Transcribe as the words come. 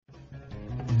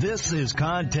This is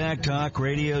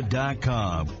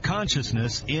ContactTalkRadio.com.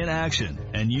 Consciousness in action.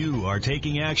 And you are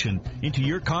taking action into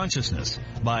your consciousness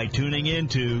by tuning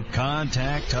into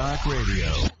Contact Talk Radio.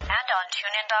 And on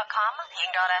TuneIn.com,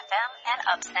 Ping.fm, and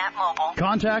UpSnap Mobile.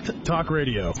 Contact Talk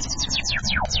Radio.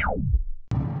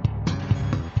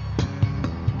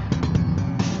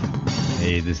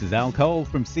 Hey, this is Al Cole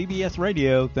from CBS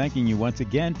Radio, thanking you once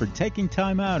again for taking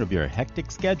time out of your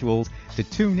hectic schedules to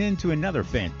tune in to another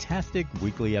fantastic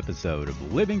weekly episode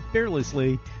of Living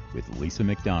Fearlessly with Lisa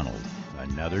McDonald.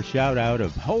 Another shout out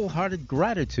of wholehearted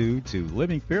gratitude to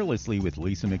Living Fearlessly with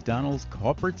Lisa McDonald's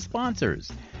corporate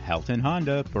sponsors, Helton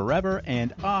Honda, Forever,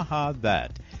 and Aha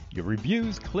That. Your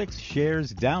reviews, clicks,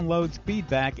 shares, downloads,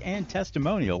 feedback, and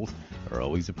testimonials are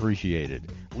always appreciated.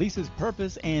 Lisa's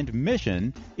purpose and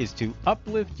mission is to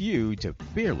uplift you to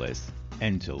fearless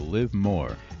and to live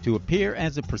more. To appear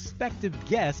as a prospective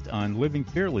guest on Living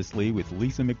Fearlessly with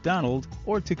Lisa McDonald,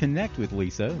 or to connect with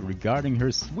Lisa regarding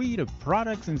her suite of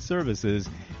products and services,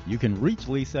 you can reach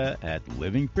Lisa at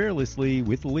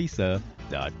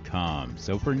livingfearlesslywithlisa.com.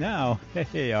 So for now,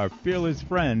 hey, our fearless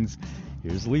friends,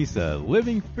 here's Lisa,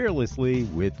 Living Fearlessly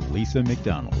with Lisa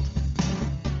McDonald.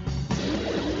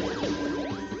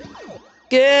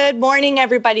 Good morning,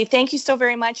 everybody. Thank you so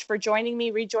very much for rejoining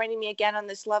me again on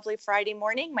this lovely Friday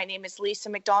morning. My name is Lisa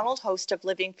McDonald, host of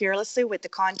Living Fearlessly with the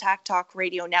Contact Talk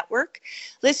Radio Network.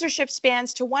 Listenership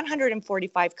spans to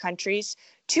 145 countries,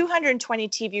 220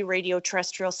 TV, radio,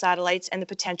 terrestrial satellites, and the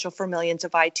potential for millions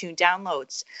of iTunes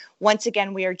downloads. Once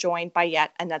again, we are joined by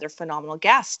yet another phenomenal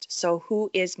guest. So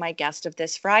who is my guest of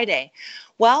this Friday?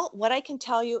 Well, what I can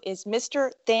tell you is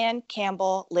Mr. Than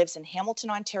Campbell lives in Hamilton,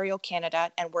 Ontario, Canada,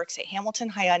 and works at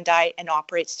Hamilton Hyundai and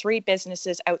operates 3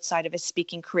 businesses outside of his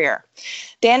speaking career.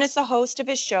 Than is the host of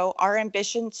his show, Our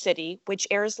Ambition City, which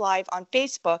airs live on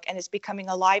Facebook and is becoming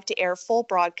a live-to-air full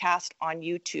broadcast on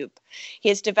YouTube. He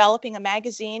is developing a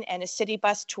magazine and a city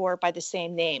bus tour by the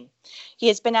same name. He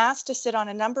has been asked to sit on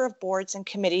a number of boards and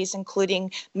committees,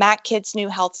 including Mac Kids New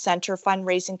Health Center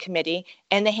Fundraising Committee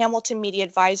and the Hamilton Media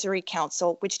Advisory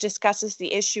Council, which discusses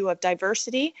the issue of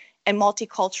diversity and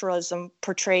multiculturalism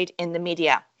portrayed in the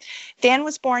media. Than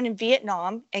was born in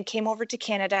Vietnam and came over to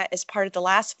Canada as part of the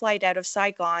last flight out of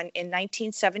Saigon in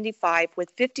 1975 with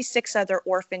 56 other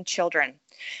orphaned children.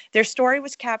 Their story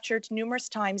was captured numerous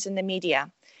times in the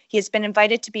media. He has been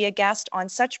invited to be a guest on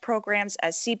such programs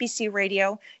as CBC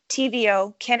Radio,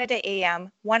 TVO, Canada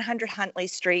AM, 100 Huntley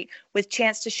Street, with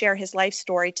chance to share his life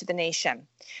story to the nation.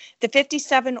 The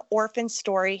 57 orphan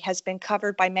story has been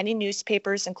covered by many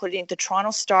newspapers, including the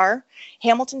Toronto Star,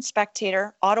 Hamilton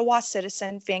Spectator, Ottawa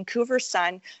Citizen, Vancouver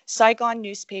Sun, Saigon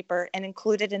Newspaper, and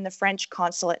included in the French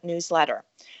Consulate newsletter.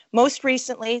 Most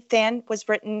recently, Than was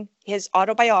written his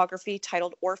autobiography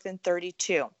titled Orphan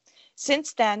 32.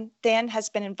 Since then, Than has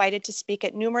been invited to speak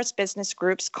at numerous business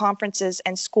groups, conferences,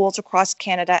 and schools across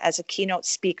Canada as a keynote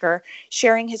speaker,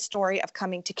 sharing his story of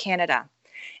coming to Canada.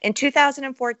 In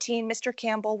 2014, Mr.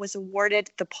 Campbell was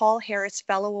awarded the Paul Harris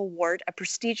Fellow Award, a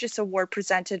prestigious award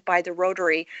presented by the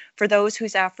Rotary for those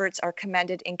whose efforts are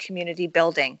commended in community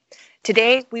building.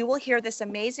 Today, we will hear this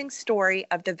amazing story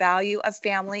of the value of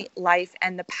family, life,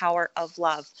 and the power of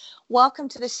love. Welcome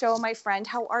to the show, my friend.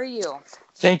 How are you?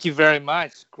 Thank you very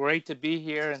much. Great to be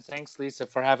here, and thanks, Lisa,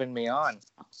 for having me on.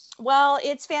 Well,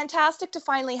 it's fantastic to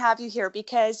finally have you here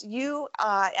because you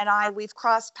and we've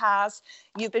crossed paths.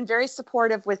 You've been very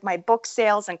supportive with my book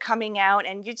sales and coming out,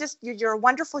 and you're a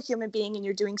wonderful human being, and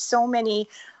you're doing so many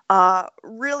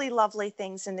really lovely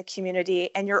things in the community,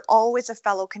 and you're always a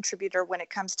fellow contributor when it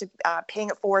comes to paying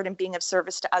it forward and being of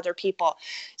service to other people.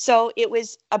 So it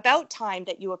was about time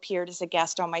that you appeared as a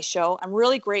guest on my show. I'm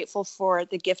really grateful for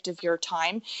the gift of your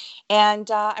time, and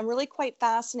I'm really quite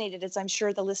fascinated, as I'm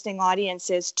sure the listening audience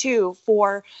is too,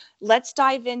 for let's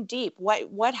dive in deep.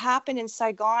 What happened in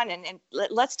Saigon, and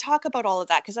let's talk about all of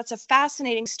that, because that's a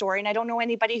fascinating story, and I don't know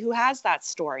anybody who has that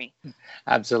story.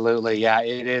 Absolutely. Yeah,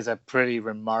 it is a pretty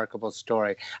remarkable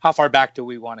story. How far back do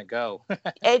we want to go?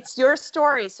 It's your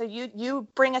story, so you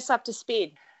bring us up to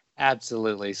speed.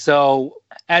 Absolutely. So,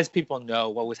 as people know,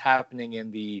 what was happening in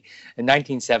the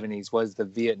 1970s was the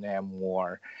Vietnam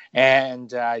War,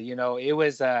 and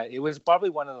it was probably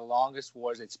one of the longest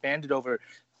wars. It spanned over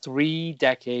 3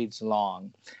 decades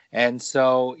long, and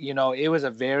so it was a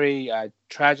very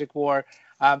tragic war.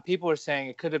 People were saying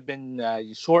it could have been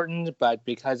shortened, but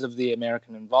because of the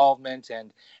American involvement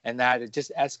and that, it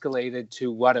just escalated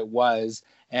to what it was.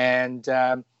 And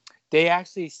they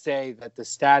actually say that the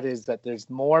stat is that there's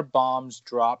more bombs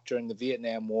dropped during the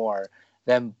Vietnam War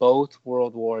than both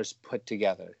world wars put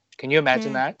together. Can you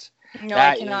imagine that? No,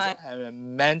 That I cannot. is an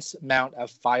immense amount of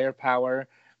firepower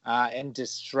and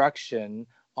destruction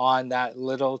on that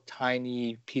little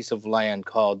tiny piece of land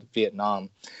called Vietnam.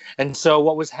 And so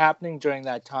what was happening during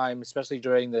that time, especially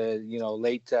during the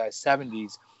late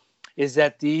 70s, is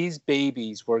that these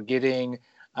babies were getting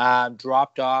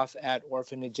dropped off at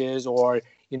orphanages, or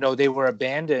they were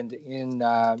abandoned in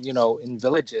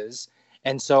villages.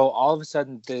 And so all of a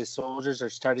sudden the soldiers are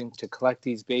starting to collect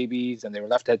these babies, and they were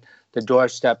left at the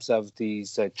doorsteps of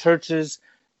these churches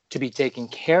to be taken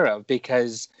care of,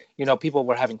 because people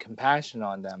were having compassion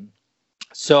on them.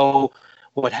 So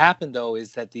what happened, though,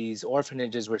 is that these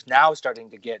orphanages were now starting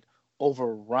to get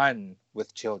overrun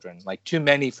with children, like too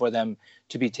many for them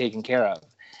to be taken care of.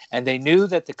 And they knew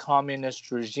that the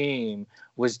communist regime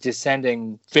was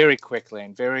descending very quickly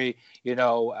and very,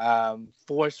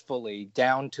 forcefully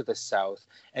down to the south.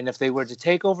 And if they were to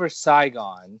take over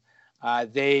Saigon,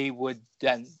 they would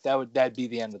then that'd be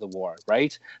the end of the war,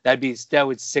 right? That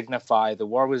would signify the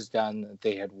war was done, that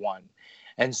they had won.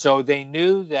 And so they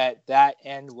knew that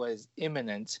end was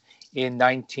imminent in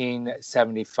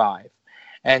 1975.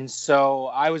 And so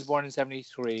I was born in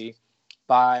 73.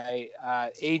 By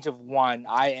age of 1,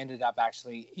 I ended up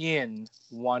actually in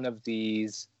one of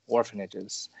these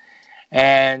orphanages.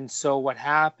 And so what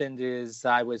happened is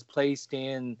I was placed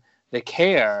in the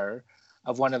care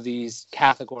of one of these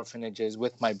Catholic orphanages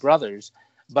with my brothers.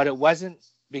 But it wasn't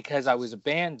because I was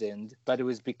abandoned, but it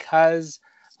was because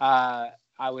I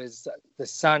was the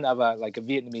son of a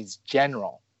Vietnamese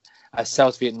general, a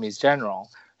South Vietnamese general,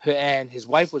 and his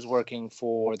wife was working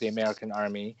for the American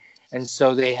Army. And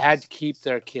so they had to keep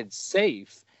their kids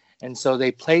safe. And so they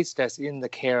placed us in the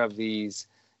care of these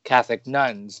Catholic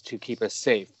nuns to keep us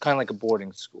safe, kind of like a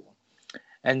boarding school.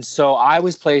 And so I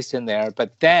was placed in there.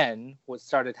 But then what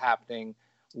started happening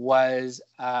was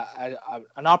an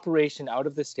operation out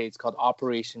of the States called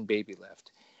Operation Baby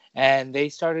Lift. And they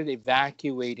started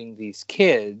evacuating these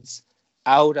kids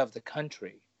out of the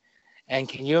country. And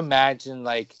can you imagine,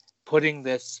 putting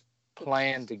this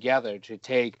plan together to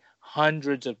take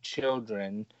hundreds of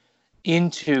children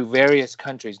into various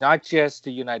countries, not just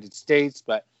the United States,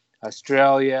 but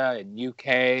Australia and UK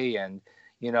and,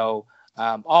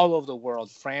 all over the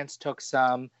world. France took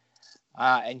some,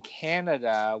 and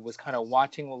Canada was kind of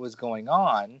watching what was going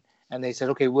on. And they said,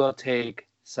 okay, we'll take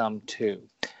some too.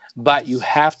 But you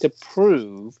have to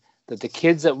prove that the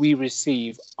kids that we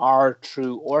receive are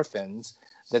true orphans,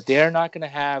 that they're not going to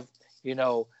have,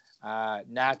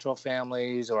 natural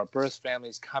families or birth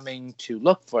families coming to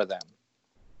look for them.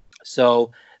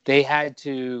 So they had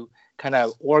to kind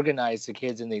of organize the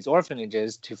kids in these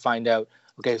orphanages to find out,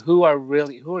 okay, who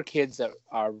are kids that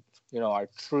are, are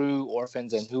true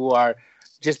orphans, and who are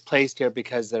just placed here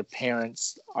because their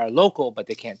parents are local, but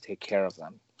they can't take care of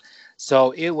them. So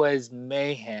it was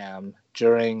mayhem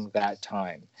during that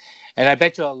time. And I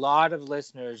bet you a lot of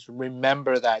listeners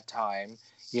remember that time,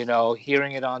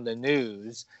 hearing it on the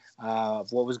news,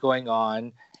 of what was going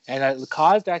on. And it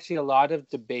caused actually a lot of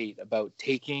debate about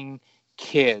taking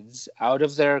kids out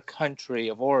of their country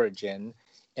of origin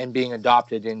and being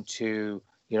adopted into,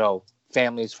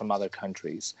 families from other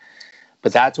countries.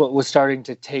 But that's what was starting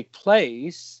to take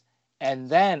place. And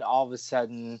then all of a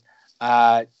sudden,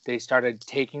 they started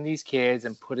taking these kids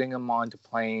and putting them onto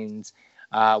planes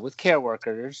with care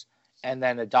workers, and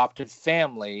then adopted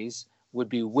families would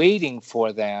be waiting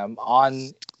for them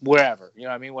on wherever,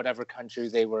 whatever country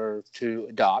they were to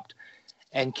adopt.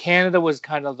 And Canada was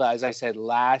kind of, as I said,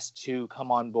 last to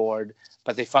come on board,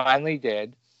 but they finally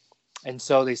did. And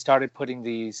so they started putting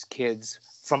these kids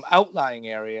from outlying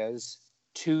areas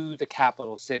to the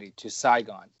capital city, to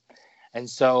Saigon. And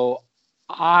so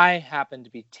I happened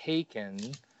to be taken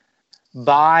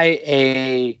by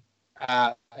a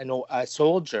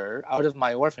soldier out of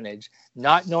my orphanage,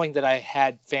 not knowing that I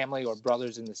had family or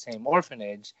brothers in the same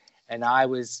orphanage, and I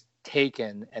was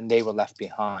taken and they were left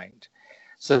behind.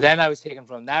 So then I was taken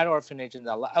from that orphanage in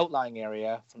the outlying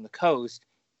area from the coast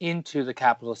into the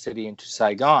capital city, into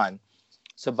Saigon.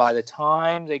 So by the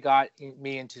time they got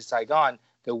me into Saigon,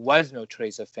 there was no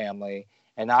trace of family,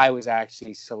 and I was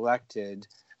actually selected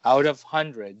out of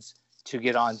hundreds to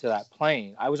get onto that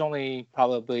plane. I was only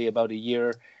probably about a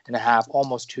year and a half,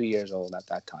 almost 2 years old at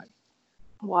that time.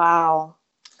 Wow.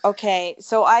 Okay.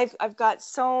 So I've got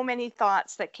so many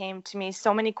thoughts that came to me,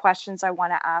 so many questions I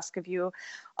want to ask of you.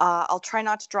 I'll try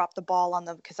not to drop the ball on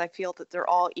them because I feel that they're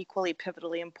all equally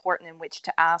pivotally important in which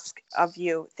to ask of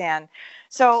you, Than.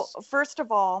 So first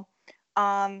of all,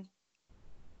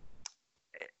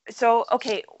 so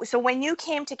when you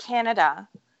came to Canada,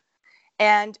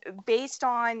 And based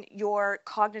on your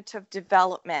cognitive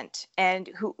development and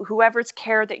whoever's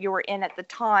care that you were in at the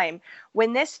time,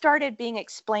 when this started being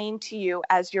explained to you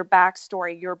as your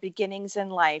backstory, your beginnings in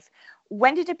life,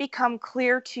 when did it become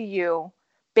clear to you,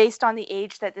 based on the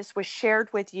age that this was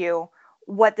shared with you,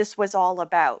 what this was all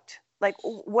about? Like,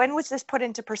 when was this put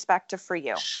into perspective for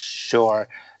you? Sure.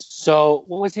 So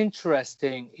what was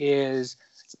interesting is,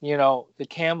 the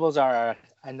Campbells are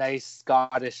a nice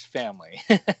Scottish family.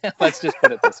 Let's just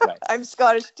put it this way. I'm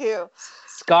Scottish too.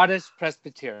 Scottish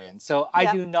Presbyterian. So I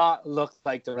Yep. do not look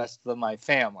like the rest of my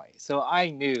family. So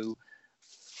I knew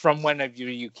from whenever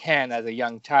you can as a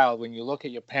young child, when you look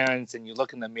at your parents and you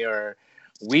look in the mirror,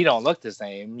 we don't look the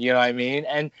same, you know what I mean?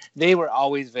 And they were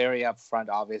always very upfront,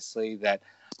 obviously, that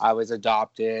I was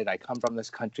adopted. I come from this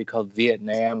country called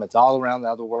Vietnam. It's all around the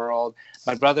other world.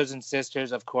 My brothers and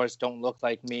sisters, of course, don't look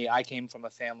like me. I came from a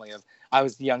family I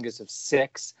was the youngest of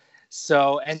 6.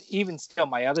 So, and even still,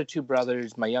 my other 2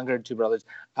 brothers, my younger 2 brothers,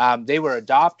 they were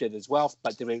adopted as well,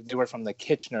 but they were from the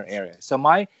Kitchener area. So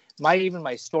my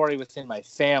story within my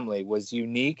family was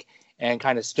unique and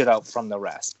kind of stood out from the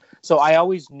rest. So I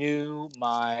always knew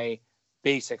my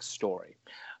basic story.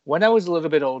 When I was a little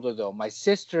bit older, though, my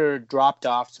sister dropped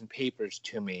off some papers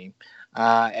to me.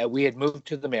 And we had moved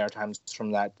to the Maritimes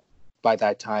by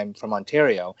that time from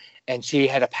Ontario, and she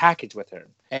had a package with her.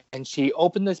 And she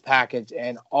opened this package,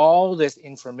 and all this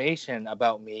information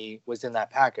about me was in that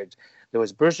package. There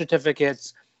was birth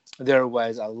certificates. There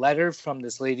was a letter from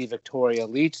this lady, Victoria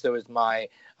Leach. There was my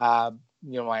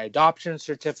adoption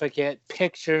certificate,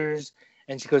 pictures.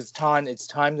 And she goes, "Ton, it's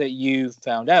time that you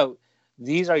found out.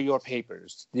 These are your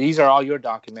papers. These are all your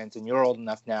documents, and you're old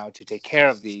enough now to take care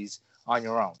of these on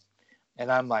your own."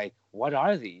 And I'm like, what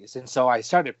are these? And so I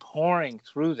started pouring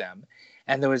through them.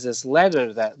 And there was this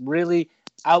letter that really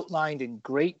outlined in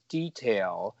great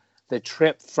detail the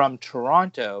trip from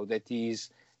Toronto that these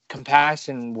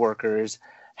compassion workers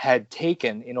had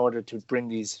taken in order to bring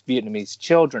these Vietnamese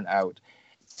children out.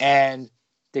 And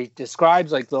they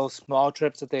described like those small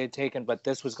trips that they had taken, but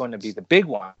this was going to be the big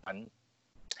one.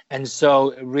 And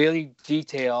so really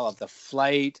detail of the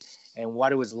flight and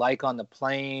what it was like on the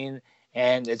plane.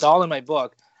 And it's all in my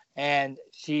book. And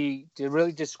she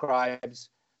really describes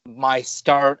my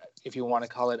start, if you want to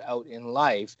call it, out in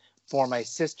life for my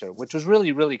sister, which was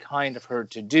really, really kind of her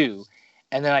to do.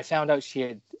 And then I found out she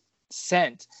had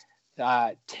sent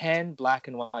 10 black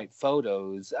and white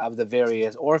photos of the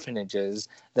various orphanages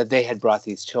that they had brought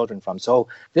these children from. So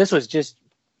this was just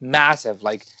massive.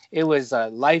 Like, it was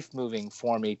life moving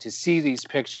for me to see these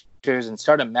pictures and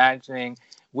start imagining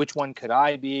which one could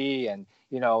I be, and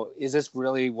is this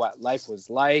really what life was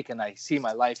like? And I see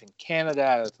my life in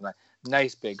Canada with a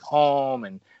nice big home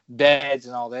and beds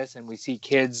and all this, and we see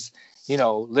kids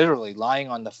literally lying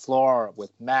on the floor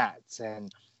with mats,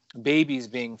 and babies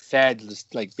being fed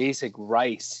just like basic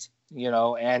rice,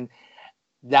 and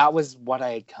that was what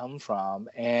I had come from.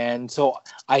 And so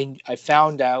I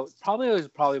found out I was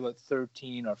probably about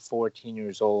 13 or 14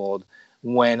 years old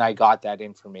when I got that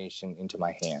information into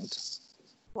my hand.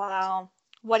 Wow.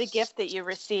 What a gift that you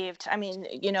received. I mean,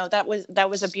 that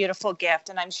was a beautiful gift.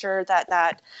 And I'm sure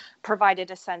that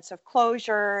provided a sense of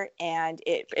closure, and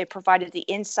it provided the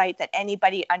insight that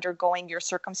anybody undergoing your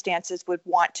circumstances would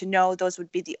want to know. Those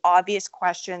would be the obvious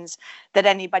questions that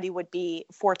anybody would be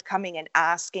forthcoming and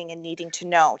asking and needing to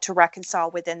know to reconcile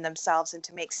within themselves and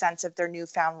to make sense of their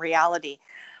newfound reality.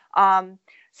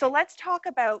 So let's talk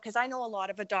about, because I know a lot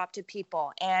of adopted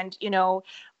people, and,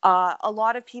 a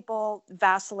lot of people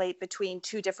vacillate between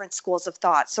 2 different schools of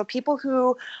thought. So people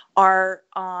who are,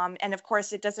 and of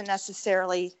course, it doesn't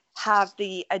necessarily have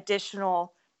the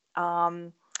additional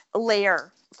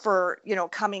layer for,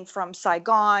 coming from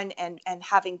Saigon and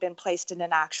having been placed in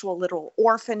an actual literal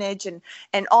orphanage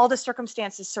and all the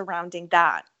circumstances surrounding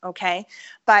that. Okay.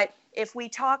 But if we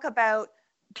talk about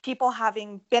people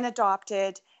having been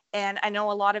adopted, and I know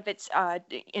a lot of it's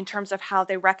in terms of how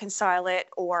they reconcile it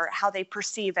or how they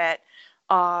perceive it,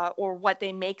 or what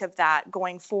they make of that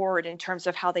going forward in terms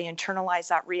of how they internalize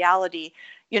that reality.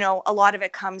 A lot of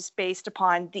it comes based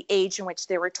upon the age in which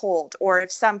they were told, or if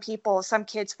some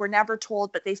kids were never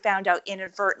told, but they found out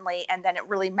inadvertently, and then it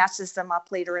really messes them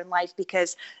up later in life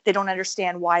because they don't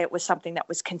understand why it was something that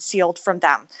was concealed from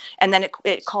them. And then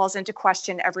it calls into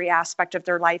question every aspect of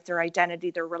their life, their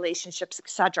identity, their relationships,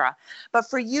 etc. But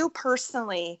for you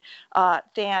personally,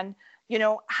 Dan,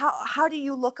 how do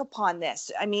you look upon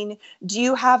this? I mean, do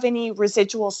you have any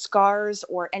residual scars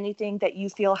or anything that you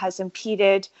feel has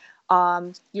impeded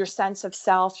your sense of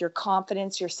self, your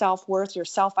confidence, your self-worth, your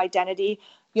self-identity?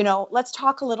 Let's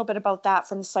talk a little bit about that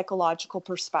from the psychological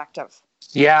perspective.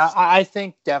 Yeah, I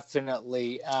think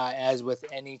definitely, as with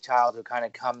any child who kind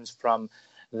of comes from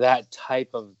that type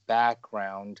of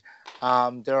background,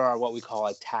 there are what we call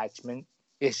attachment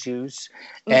issues,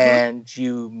 Mm-hmm. and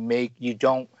you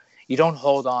don't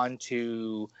hold on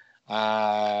to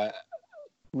uh,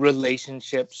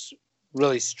 relationships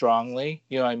really strongly.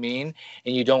 You know what I mean?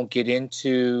 And you don't get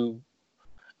into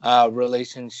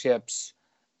relationships.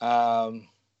 Um,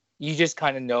 you just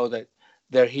kind of know that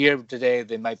they're here today,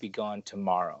 they might be gone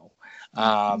tomorrow.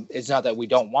 It's not that we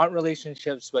don't want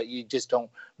relationships, but you just don't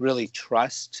really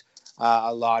trust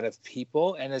a lot of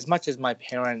people. And as much as my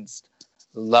parents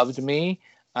loved me,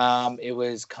 it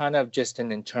was kind of just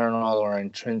an internal or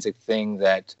intrinsic thing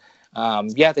that,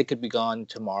 yeah, they could be gone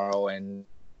tomorrow, and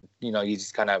you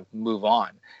just kind of move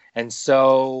on. And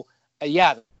so,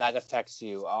 yeah, that affects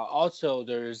you. Also,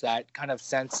 there's that kind of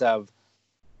sense of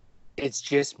it's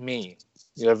just me.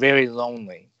 You're very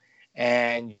lonely.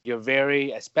 And you're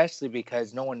especially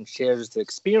because no one shares the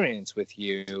experience with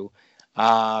you.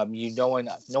 No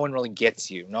one really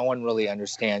gets you. No one really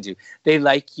understands you. They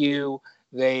like you.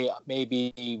 They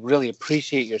maybe really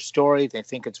appreciate your story. They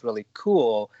think it's really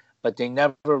cool, but they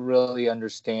never really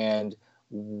understand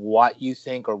what you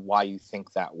think or why you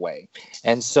think that way.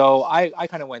 And so I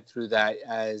kind of went through that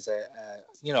as a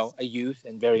youth,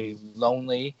 and very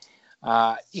lonely.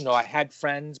 I had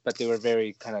friends, but they were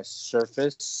very kind of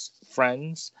surface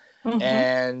friends. Mm-hmm.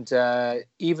 And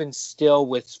even still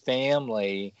with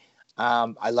family,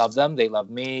 I love them. They love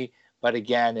me. But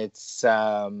again,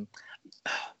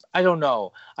 I don't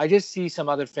know. I just see some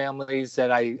other families that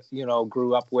I,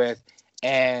 grew up with,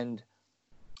 and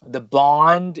the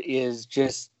bond is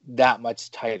just that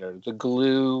much tighter. The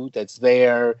glue that's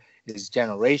there is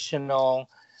generational.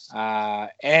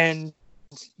 And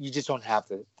you just don't have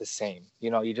the same.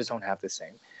 You just don't have the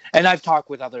same. And I've talked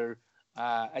with other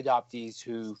adoptees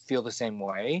who feel the same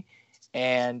way.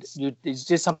 And it's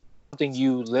just something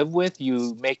you live with.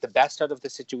 You make the best out of the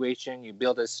situation. You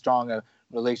build as strong a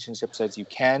relationships as you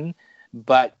can.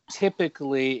 But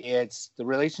typically, it's the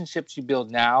relationships you build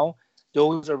now.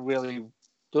 Those are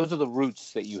the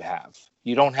roots that you have.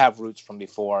 You don't have roots from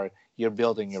before. You're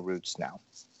building your roots now.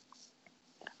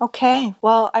 Okay,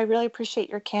 well, I really appreciate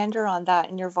your candor on that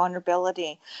and your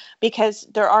vulnerability, because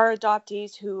there are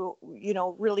adoptees who,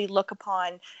 really look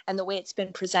upon, and the way it's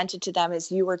been presented to them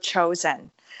is you were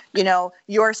chosen.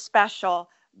 You're special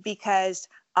because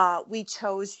we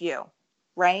chose you,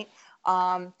 right?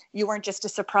 You weren't just a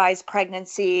surprise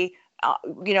pregnancy.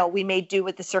 We made do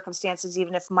with the circumstances,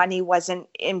 even if money wasn't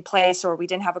in place or we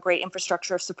didn't have a great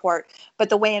infrastructure of support. But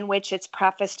the way in which it's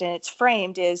prefaced and it's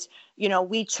framed is,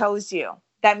 we chose you.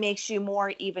 That makes you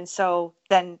more even so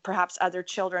than perhaps other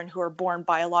children who are born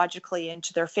biologically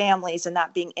into their families, and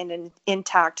that being in an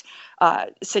intact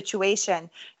situation.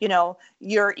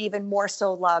 You're even more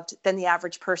so loved than the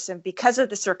average person because of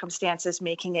the circumstances,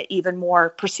 making it even more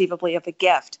perceivably of a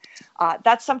gift.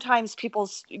 That's sometimes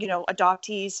people's,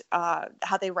 adoptees,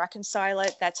 how they reconcile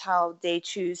it. That's how they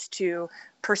choose to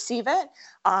perceive it.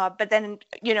 But then,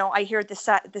 I hear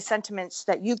the sentiments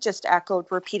that you've just echoed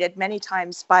repeated many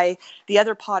times by the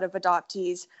other pod of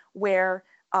adoptees, where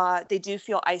they do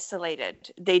feel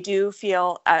isolated. They do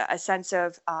feel a sense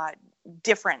of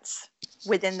difference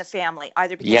within the family,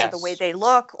 either because of the way Yes. they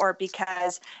look or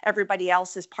because everybody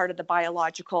else is part of the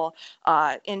biological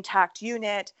intact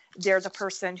unit. They're the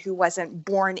person who wasn't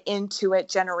born into it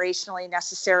generationally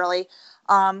necessarily.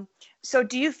 So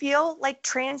do you feel like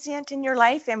transient in your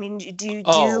life? I mean, do you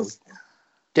Oh,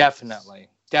 definitely.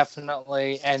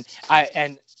 Definitely. And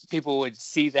people would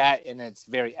see that, and it's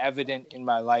very evident in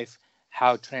my life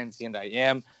how transient I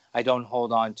am. I don't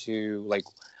hold on to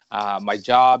my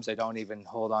jobs. I don't even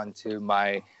hold on to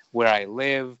where I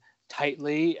live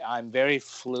tightly. I'm very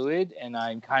fluid, and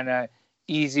I'm kind of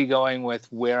easygoing with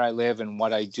where I live and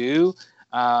what I do.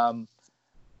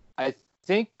 I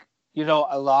think,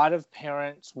 a lot of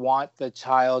parents want the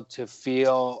child to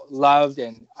feel loved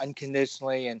and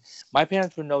unconditionally. And my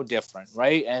parents were no different,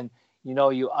 right? And,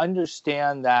 you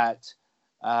understand that,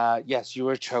 yes, you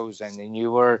were chosen, and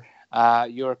you were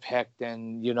picked,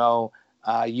 and,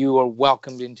 you were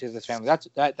welcomed into this family.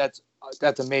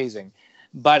 That's amazing.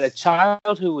 But a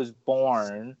child who was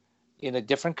born in a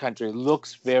different country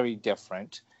looks very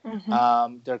different.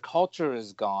 Mhm. Their culture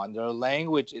is gone. Their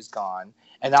language is gone.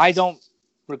 And I don't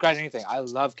regret anything. I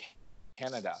love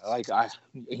Canada. I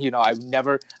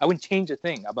wouldn't change a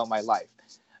thing about my life.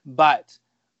 But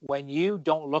when you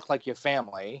don't look like your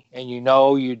family, and you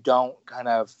don't kind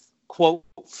of quote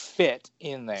fit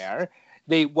in there,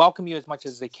 they welcome you as much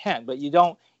as they can, but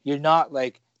you're not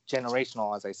like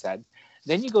generational, as I said.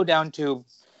 Then you go down to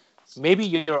maybe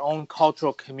your own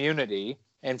cultural community.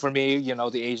 And for me, you know,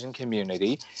 the Asian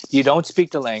community, you don't speak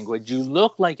the language, you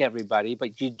look like everybody,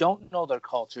 but you don't know their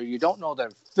culture, you don't know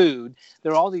their food.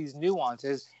 There are all these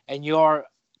nuances, and you're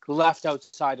left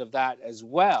outside of that as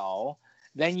well.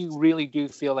 Then you really do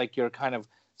feel like you're kind of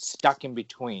stuck in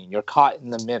between. You're caught in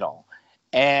the middle.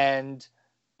 And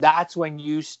that's when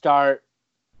you start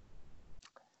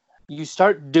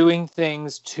doing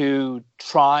things to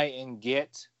try and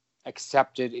get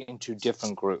accepted into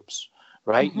different groups,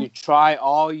 right? You try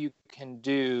all you can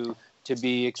do to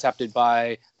be accepted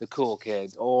by the cool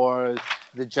kids or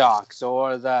the jocks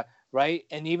or the, right?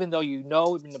 And even though you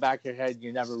know in the back of your head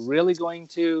you're never really going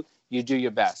to, you do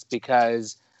your best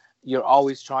because you're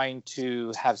always trying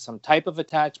to have some type of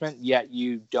attachment, yet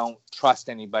you don't trust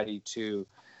anybody to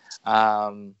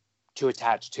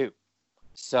attach to.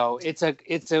 So it's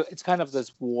kind of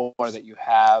this war that you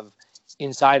have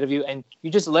inside of you, and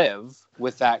you just live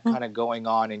with that kind of going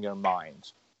on in your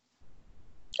mind.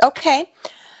 Okay.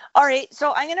 All right.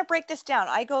 So I'm going to break this down.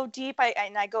 I go deep,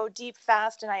 I go deep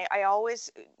fast, and I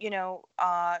always,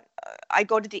 I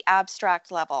go to the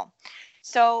abstract level.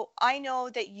 So I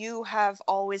know that you have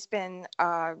always been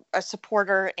a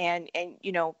supporter and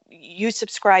you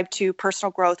subscribe to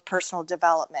personal growth, personal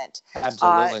development.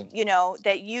 Absolutely.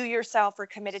 That you yourself are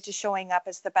committed to showing up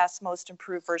as the best, most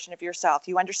improved version of yourself.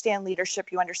 You understand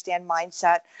leadership. You understand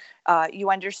mindset.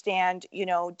 You understand,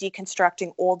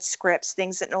 deconstructing old scripts,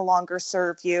 things that no longer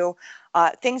serve you,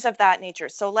 things of that nature.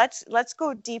 So let's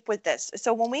go deep with this.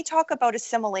 So when we talk about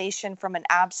assimilation from an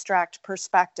abstract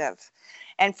perspective,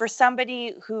 and for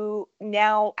somebody who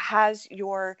now has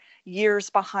your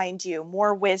years behind you,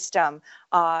 more wisdom,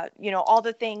 all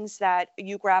the things that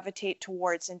you gravitate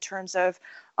towards in terms of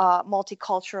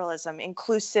multiculturalism,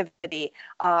 inclusivity,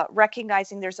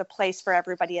 recognizing there's a place for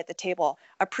everybody at the table,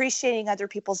 appreciating other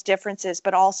people's differences,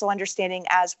 but also understanding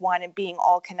as one and being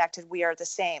all connected, we are the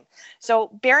same. So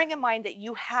bearing in mind that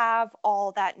you have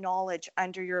all that knowledge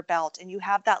under your belt and you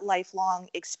have that lifelong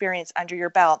experience under your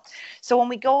belt. So when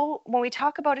we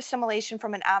talk about assimilation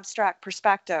from an abstract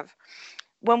perspective,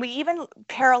 when we even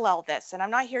parallel this, and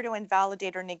I'm not here to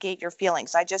invalidate or negate your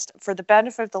feelings, for the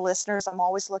benefit of the listeners, I'm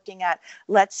always looking at,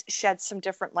 let's shed some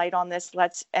different light on this.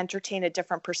 Let's entertain a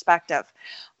different perspective.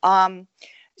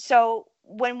 So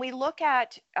when we look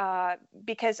at,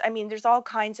 because there's all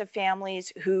kinds of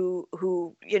families who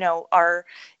are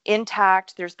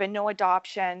intact. There's been no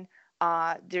adoption.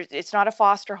 It's not a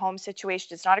foster home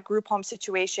situation. It's not a group home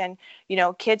situation.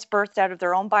 Kids birthed out of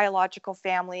their own biological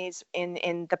families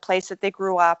in the place that they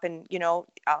grew up, and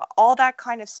all that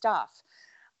kind of stuff.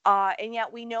 And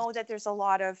yet we know that there's a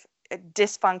lot of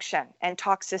dysfunction and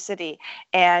toxicity,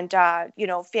 and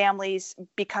families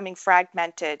becoming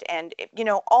fragmented, and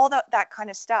all that kind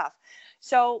of stuff.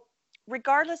 So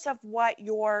regardless of what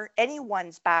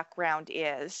anyone's background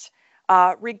is,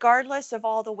 regardless of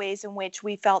all the ways in which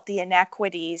we felt the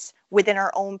inequities within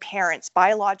our own parents,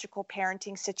 biological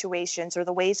parenting situations, or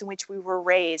the ways in which we were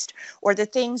raised, or the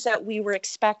things that we were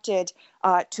expected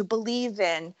to believe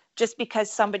in just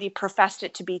because somebody professed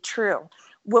it to be true.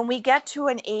 When we get to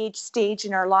an stage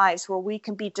in our lives where we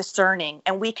can be discerning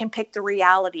and we can pick the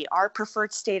reality, our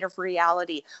preferred state of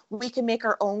reality, we can make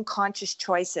our own conscious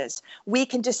choices. We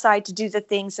can decide to do the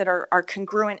things that are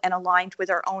congruent and aligned with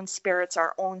our own spirits,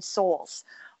 our own souls.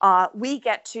 We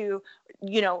get to,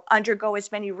 undergo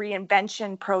as many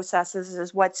reinvention processes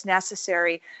as what's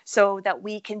necessary so that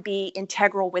we can be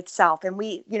integral with self. And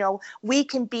we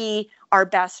can be our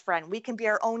best friend. We can be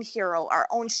our own hero, our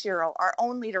own shiro, our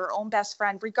own leader, our own best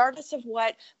friend, regardless of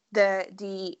what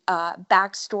the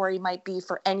backstory might be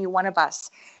for any one of us.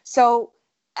 So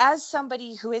as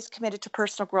somebody who is committed to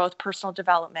personal growth, personal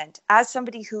development, as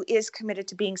somebody who is committed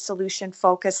to being solution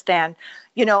focused, then,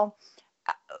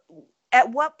 at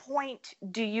what point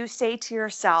do you say to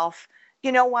yourself,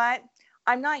 you know what?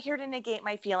 I'm not here to negate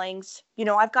my feelings.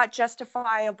 I've got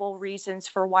justifiable reasons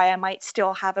for why I might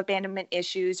still have abandonment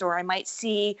issues, or I might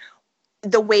see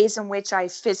the ways in which I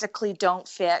physically don't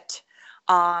fit,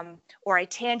 or I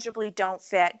tangibly don't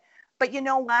fit. But you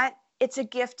know what? It's a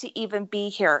gift to even be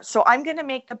here. So I'm going to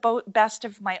make the best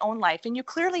of my own life. And you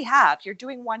clearly have. You're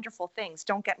doing wonderful things.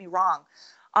 Don't get me wrong.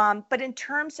 But in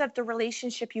terms of the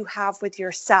relationship you have with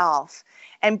yourself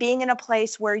and being in a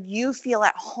place where you feel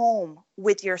at home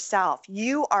with yourself,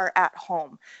 you are at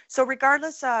home. So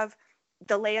regardless of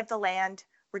the lay of the land,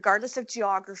 regardless of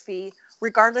geography,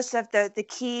 regardless of the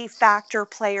key factor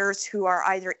players who are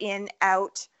either in,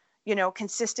 out,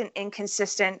 consistent,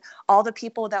 inconsistent, all the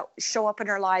people that show up in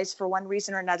our lives for one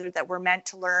reason or another that we're meant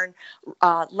to learn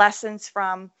lessons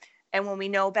from, And when we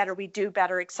know better, we do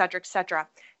better, et cetera, et cetera.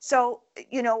 So,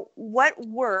 what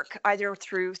work, either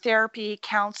through therapy,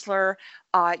 counselor,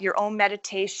 your own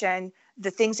meditation,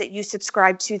 the things that you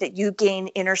subscribe to that you gain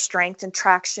inner strength and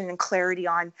traction and clarity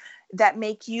on, that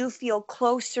make you feel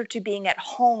closer to being at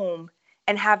home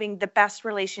and having the best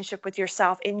relationship with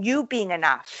yourself and you being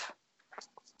enough?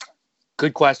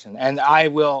 Good question. And I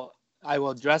will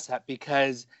address that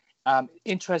because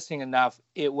interesting enough,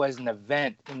 it was an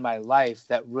event in my life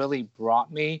that really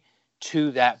brought me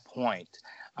to that point.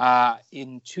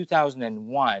 In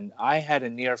 2001, I had a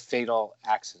near fatal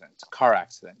car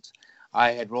accident.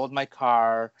 I had rolled my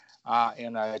car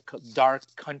in a dark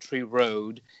country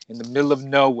road in the middle of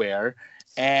nowhere,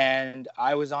 and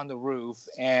I was on the roof,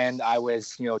 and I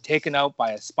was, taken out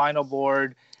by a spinal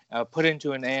board, put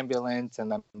into an ambulance,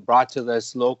 and then brought to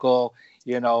this local,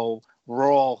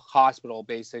 rural hospital,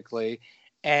 basically.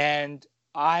 And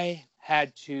I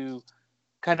had to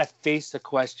kind of face the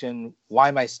question, why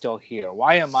am I still here?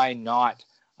 Why am I not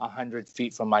 100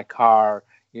 feet from my car,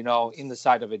 in the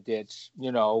side of a ditch,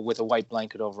 with a white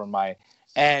blanket over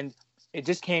and it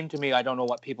just came to me. I don't know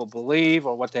what people believe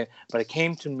or but it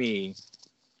came to me.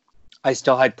 I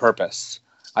still had purpose.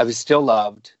 I was still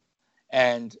loved,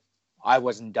 and I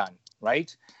wasn't done.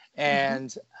 Right.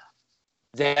 And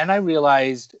then I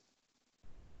realized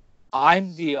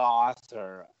I'm the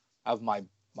author of my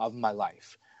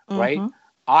life. Right.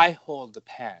 I hold the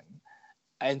pen,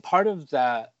 and part of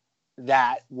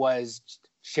that was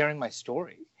sharing my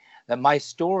story, that my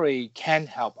story can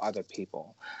help other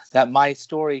people, that my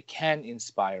story can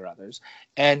inspire others.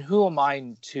 And who am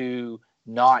I to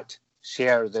not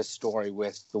share this story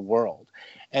with the world?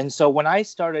 And so when I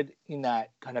started in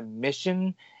that kind of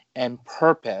mission and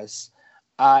purpose,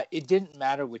 it didn't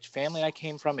matter which family I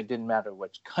came from. It didn't matter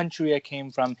which country I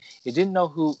came from. It didn't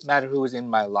matter who was in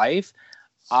my life.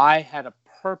 I had a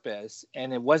purpose,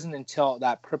 and it wasn't until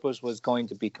that purpose was going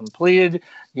to be completed,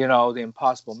 the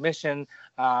impossible mission,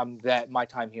 that my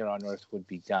time here on earth would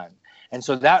be done. And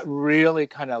so that really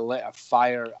kind of lit a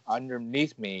fire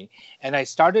underneath me. And I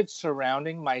started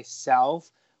surrounding myself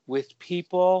with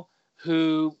people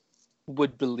who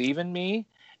would believe in me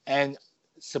and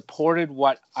supported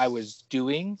what I was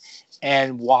doing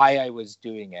and why I was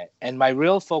doing it. And my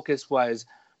real focus was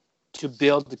to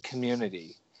build the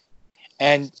community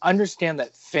and understand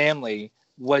that family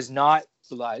was not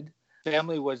blood.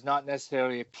 Family was not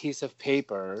necessarily a piece of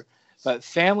paper, but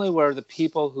family were the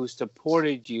people who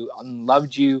supported you and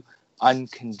loved you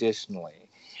unconditionally.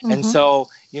 And so,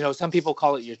 some people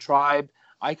call it your tribe.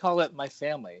 I call it my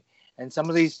family. And some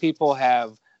of these people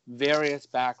have various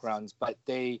backgrounds, but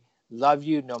they love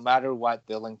you no matter what.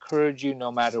 They'll encourage you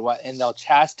no matter what, and they'll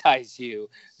chastise you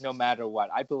no matter what.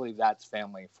 I believe that's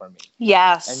family for me.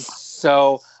 Yes. And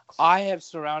so I have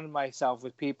surrounded myself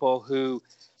with people who,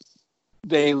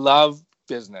 they love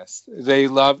business, they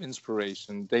love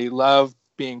inspiration, they love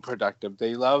being productive,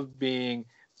 they love being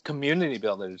community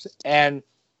builders, and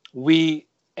we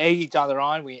egg each other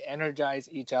on, we energize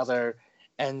each other.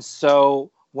 And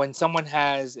so when someone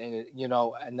has a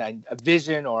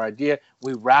vision or idea,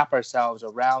 we wrap ourselves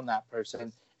around that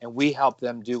person and we help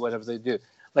them do whatever they do.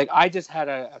 Like I just had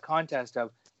a contest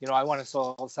of, I want to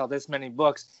sell this many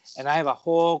books, and I have a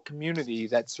whole community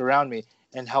that surround me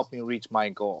and help me reach my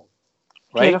goal.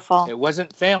 Right? Beautiful. It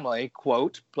wasn't family,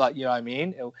 quote, but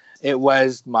it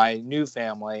was my new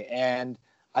family, and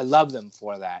I love them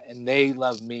for that, and they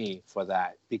love me for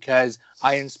that, because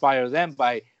I inspire them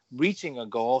by reaching a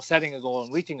goal, setting a goal,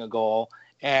 and reaching a goal,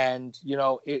 and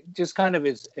it just kind of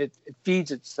is. It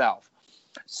feeds itself.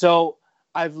 So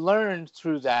I've learned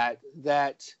through that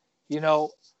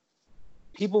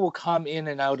people will come in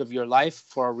and out of your life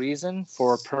for a reason,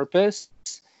 for a purpose,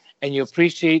 and you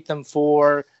appreciate them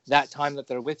for that time that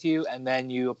they're with you, and then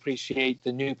you appreciate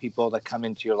the new people that come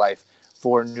into your life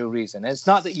for a new reason. And it's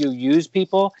not that you use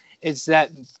people, it's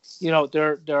that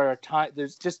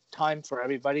there's just time for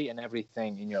everybody and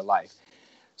everything in your life.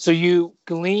 So you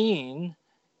glean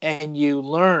and you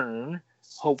learn,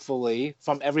 hopefully,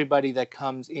 from everybody that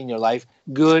comes in your life,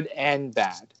 good and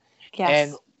bad. Yes.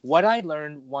 And what I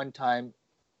learned one time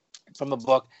from a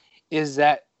book is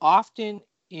that often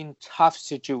in tough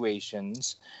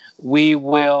situations, we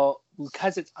will,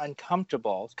 because it's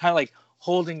uncomfortable, it's kind of like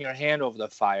holding your hand over the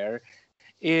fire,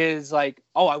 is like,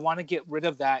 oh, I want to get rid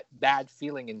of that bad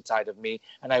feeling inside of me,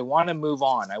 and I want to move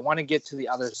on. I want to get to the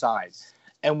other side.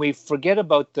 And we forget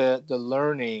about the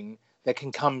learning that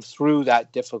can come through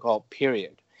that difficult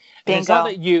period. And it's not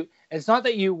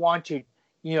that you want to,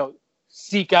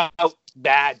 seek out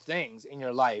bad things in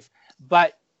your life,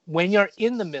 but when you're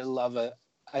in the middle of a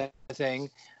thing,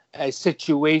 a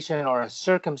situation or a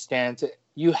circumstance,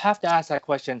 you have to ask that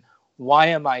question, why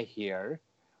am I here?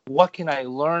 What can I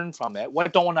learn from it?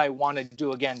 What don't I want to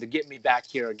do again to get me back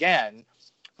here again?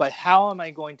 But how am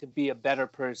I going to be a better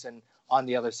person on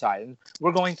the other side? And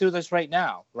we're going through this right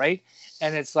now, right?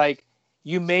 And it's like,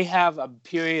 you may have a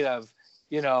period of,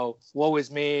 woe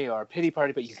is me or a pity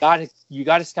party, but you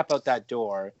got to step out that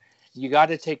door. You got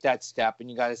to take that step, and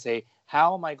you got to say,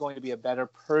 how am I going to be a better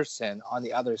person on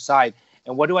the other side?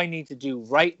 And what do I need to do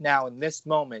right now in this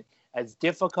moment, as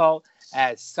difficult,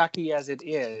 as sucky as it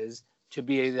is, to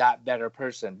be that better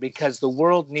person? Because the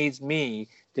world needs me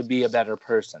to be a better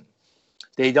person.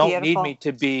 They don't Beautiful. need me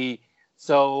to be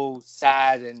so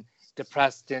sad and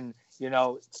depressed and,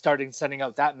 sending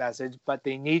out that message, but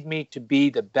they need me to be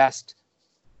the best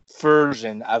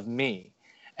version of me.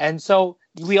 And so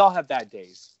we all have bad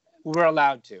days. We're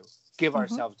allowed to give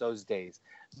ourselves those days,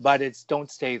 but it's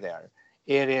don't stay there.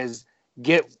 It is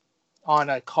get on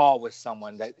a call with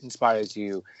someone that inspires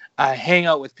you, hang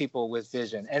out with people with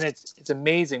vision. And it's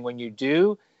amazing when you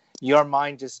do, your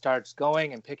mind just starts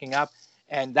going and picking up.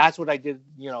 And that's what I did,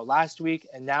 last week.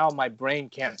 And now my brain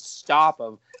can't stop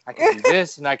of, I can do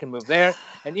this and I can move there.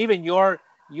 And even your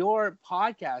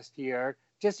podcast here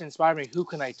just inspired me. Who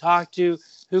can I talk to?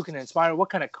 Who can inspire? What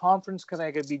kind of conference could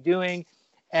I be doing?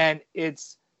 And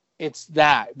it's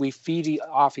that we feed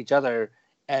off each other,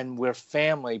 and we're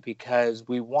family because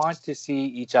we want to see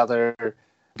each other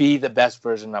be the best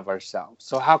version of ourselves.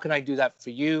 So how can I do that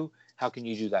for you? How can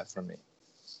you do that for me?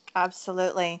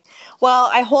 Absolutely. Well,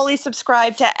 I wholly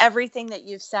subscribe to everything that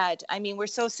you've said. I mean, we're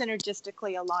so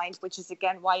synergistically aligned, which is,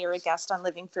 again, why you're a guest on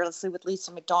Living Fearlessly with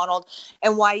Lisa McDonald,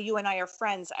 and why you and I are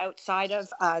friends outside of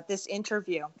this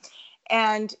interview.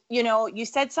 And, you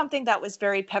said something that was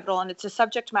very pivotal, and it's a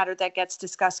subject matter that gets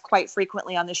discussed quite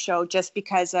frequently on the show just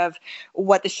because of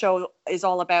what the show is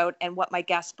all about and what my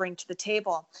guests bring to the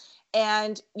table.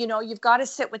 And, you've got to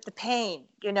sit with the pain,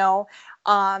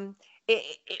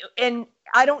 and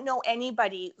I don't know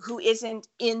anybody who isn't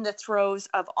in the throes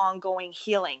of ongoing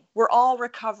healing. We're all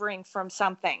recovering from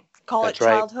something. Call it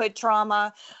childhood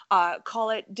trauma, call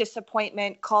it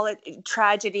disappointment, call it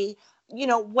tragedy,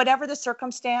 whatever the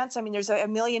circumstance. I mean, there's a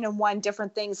million and one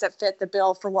different things that fit the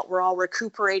bill for what we're all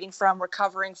recuperating from,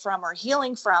 recovering from, or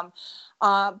healing from.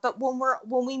 But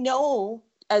when we know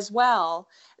as well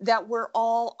that we're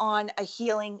all on a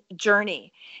healing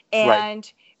journey.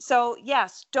 And so,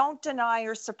 yes, don't deny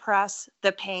or suppress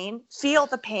the pain, feel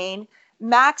the pain,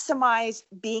 maximize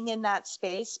being in that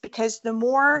space, because the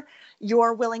more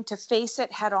you're willing to face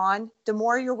it head on, the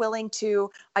more you're willing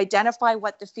to identify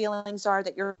what the feelings are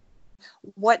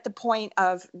what the point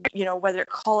of, whether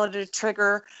call it a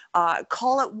trigger,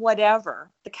 call it whatever,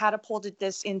 that catapulted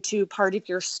this into part of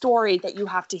your story that you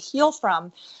have to heal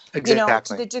from.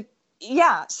 Exactly.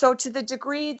 So to the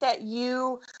degree that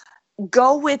you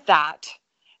go with that,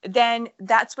 then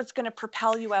that's what's going to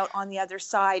propel you out on the other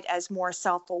side as more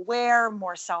self-aware,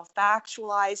 more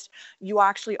self-actualized. You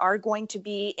actually are going to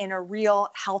be in a real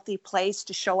healthy place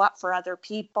to show up for other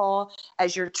people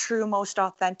as your true, most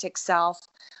authentic self.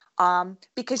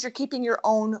 Because you're keeping your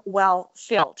own well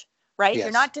filled, right? Yes,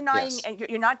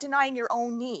 you're not denying your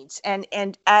own needs. And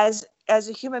as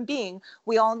a human being,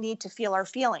 we all need to feel our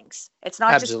feelings. It's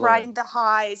not just riding the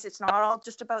highs. It's not all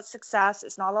just about success.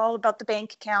 It's not all about the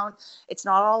bank account. It's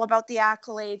not all about the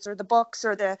accolades or the books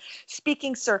or the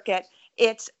speaking circuit.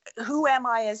 It's who am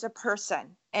I as a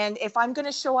person? And if I'm going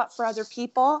to show up for other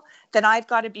people, then I've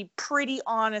got to be pretty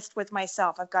honest with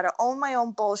myself. I've got to own my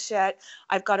own bullshit.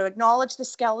 I've got to acknowledge the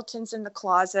skeletons in the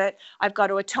closet. I've got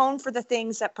to atone for the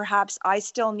things that perhaps I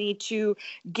still need to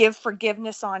give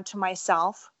forgiveness on to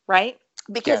myself, right?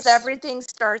 Because everything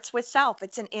starts with self.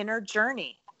 It's an inner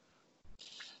journey.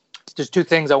 There's two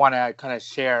things I want to kind of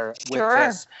share with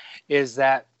this, is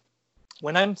that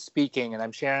when I'm speaking and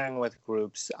I'm sharing with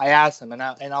groups, I ask them, and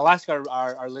I'll ask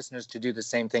our listeners to do the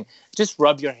same thing. Just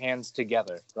rub your hands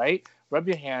together, right? Rub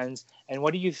your hands, and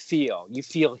what do you feel? You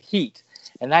feel heat,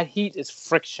 and that heat is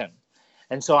friction.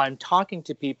 And so I'm talking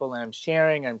to people, and I'm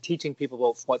sharing, I'm teaching people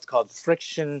about what's called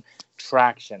friction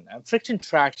traction. And friction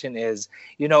traction is,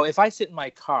 if I sit in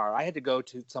my car, I had to go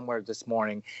to somewhere this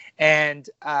morning, and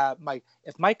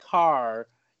if my car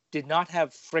did not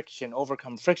have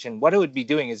overcome friction, what it would be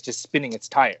doing is just spinning its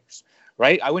tires,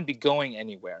 right? I wouldn't be going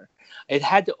anywhere. It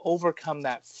had to overcome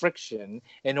that friction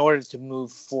in order to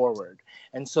move forward.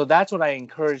 And so that's what I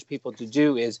encourage people to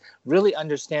do, is really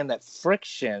understand that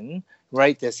friction,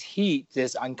 right? This heat,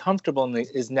 this uncomfortableness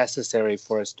is necessary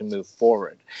for us to move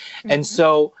forward. Mm-hmm. And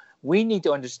so we need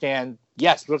to understand,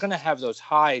 yes, we're going to have those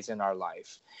highs in our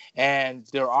life. And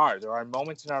there are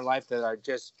moments in our life that are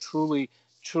just truly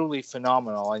truly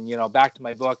phenomenal. And, back to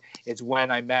my book, it's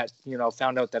when I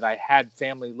found out that I had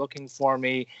family looking for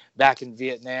me back in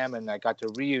Vietnam, and I got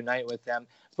to reunite with them.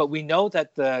 But we know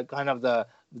that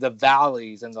the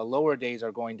valleys and the lower days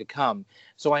are going to come.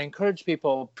 So I encourage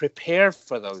people, prepare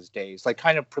for those days, like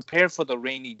kind of prepare for the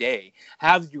rainy day.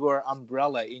 Have your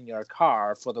umbrella in your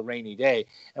car for the rainy day.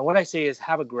 And what I say is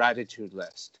have a gratitude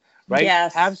list, right?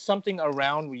 Yes. Have something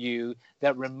around you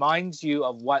that reminds you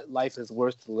of what life is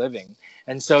worth living.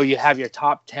 And so you have your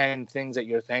top 10 things that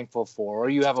you're thankful for, or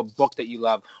you have a book that you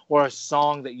love, or a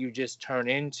song that you just turn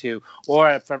into, or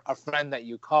a friend that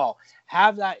you call.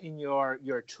 Have that in your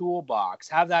toolbox.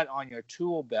 Have that on your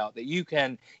tool belt that you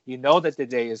know that the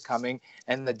day is coming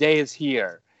and the day is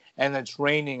here and it's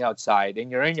raining outside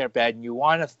and you're in your bed and you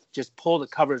want to just pull the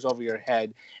covers over your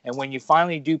head. And when you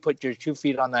finally do put your 2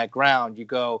 feet on that ground, you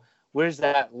go, where's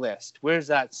that list? Where's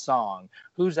that song?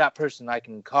 Who's that person I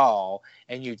can call?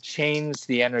 And you change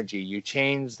the energy. You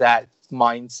change that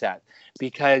mindset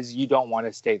because you don't want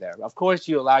to stay there. Of course,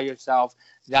 you allow yourself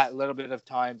that little bit of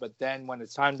time, but then when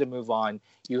it's time to move on,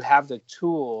 you have the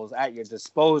tools at your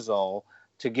disposal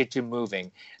to get you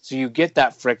moving. So you get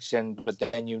that friction, but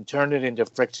then you turn it into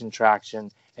friction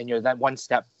traction, and you're that one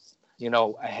step,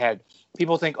 ahead.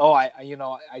 People think, oh, I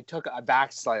took a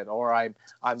backslide, or I'm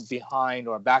behind,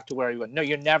 or back to where you went. No,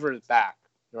 you're never back,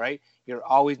 right? You're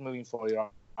always moving forward. You're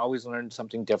always learned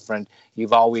something different.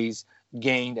 You've always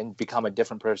gained and become a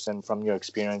different person from your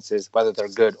experiences, whether they're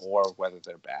good or whether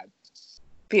they're bad.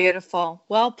 Beautiful.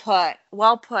 Well put.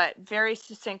 Well put. Very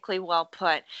succinctly well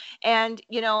put. And,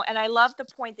 and I love the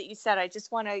point that you said. I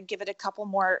just want to give it a couple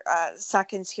more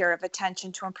seconds here of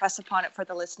attention to impress upon it for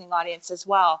the listening audience as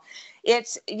well.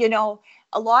 It's,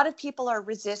 a lot of people are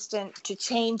resistant to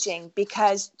changing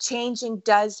because changing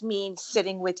does mean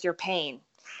sitting with your pain.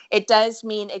 It does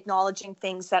mean acknowledging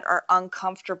things that are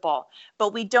uncomfortable,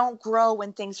 but we don't grow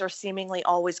when things are seemingly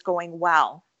always going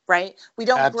well. Right? We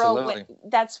don't Absolutely. grow.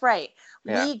 That's right.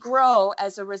 Yeah. We grow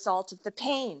as a result of the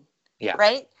pain. Yeah.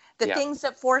 Right? The things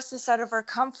that force us out of our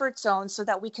comfort zone so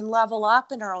that we can level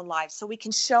up in our own lives, so we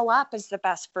can show up as the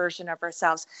best version of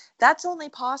ourselves. That's only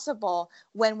possible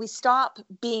when we stop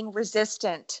being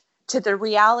resistant to the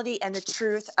reality and the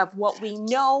truth of what we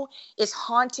know is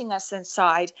haunting us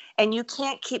inside. And you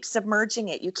can't keep submerging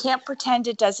it. You can't pretend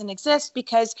it doesn't exist,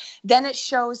 because then it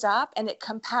shows up and it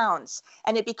compounds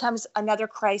and it becomes another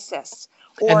crisis.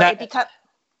 Or it becomes...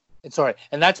 Sorry.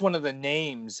 And that's one of the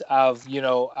names of,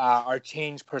 our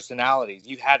changed personalities.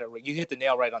 You hit the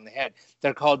nail right on the head.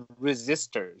 They're called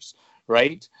resistors.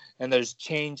 Right? And there's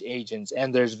change agents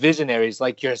and there's visionaries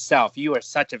like yourself. You are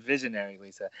such a visionary,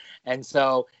 Lisa. And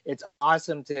so it's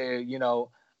awesome to,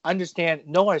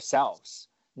 know ourselves,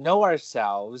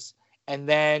 and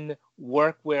then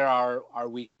work where our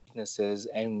weaknesses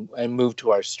and move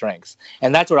to our strengths.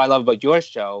 And that's what I love about your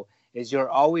show is you're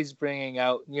always bringing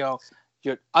out,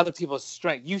 your other people's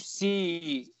strength.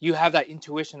 You have that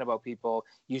intuition about people.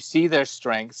 You see their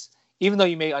strengths, even though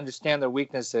you may understand their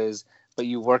weaknesses, but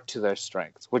you work to their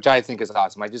strengths, which I think is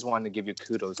awesome. I just wanted to give you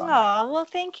kudos on that. Oh, well,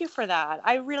 thank you for that.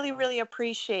 I really, really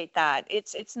appreciate that.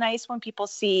 It's nice when people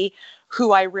see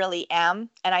who I really am.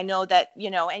 And I know that,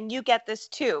 and you get this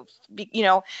too.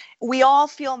 We all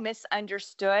feel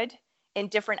misunderstood in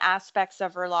different aspects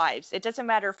of our lives. It doesn't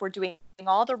matter if we're doing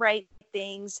all the right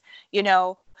things,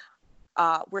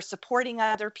 we're supporting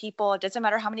other people. It doesn't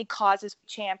matter how many causes we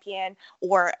champion,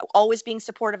 or always being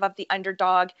supportive of the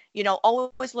underdog,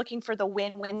 always looking for the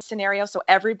win-win scenario so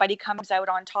everybody comes out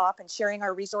on top and sharing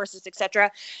our resources, etc.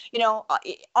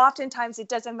 Oftentimes it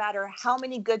doesn't matter how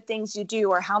many good things you do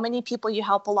or how many people you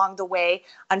help along the way.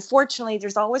 Unfortunately,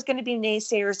 there's always going to be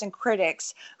naysayers and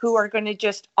critics who are going to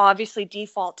just obviously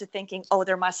default to thinking, oh,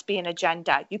 there must be an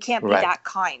agenda. You can't be that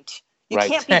kind. You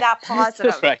can't be that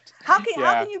positive. Right. How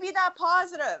can you be that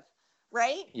positive?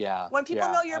 Right? Yeah. When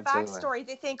people know your absolutely. Backstory,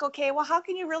 they think, okay, well, how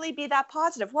can you really be that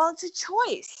positive? Well, it's a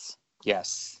choice.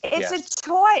 Yes. It's a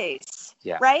choice.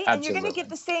 Yeah, right? Absolutely. And you're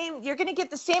going to get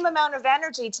the same amount of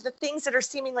energy to the things that are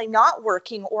seemingly not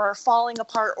working or are falling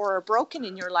apart or are broken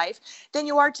in your life than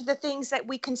you are to the things that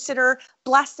we consider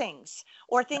blessings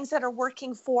or things that are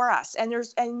working for us. And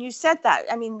you said that.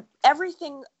 I mean,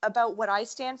 everything about what I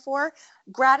stand for,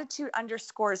 gratitude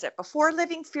underscores it. Before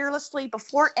living fearlessly,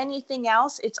 before anything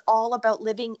else, it's all about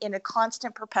living in a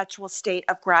constant, perpetual state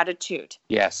of gratitude.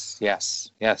 Yes,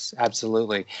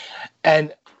 absolutely.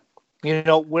 And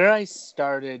where I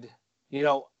started,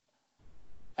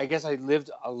 I guess I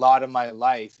lived a lot of my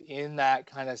life in that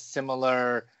kind of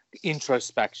similar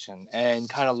introspection and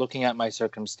kind of looking at my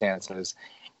circumstances.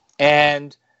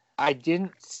 And I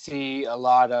didn't see a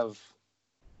lot of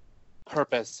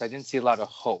purpose. I didn't see a lot of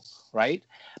hope, right?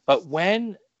 But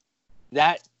when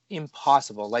that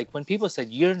impossible, like when people said,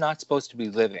 you're not supposed to be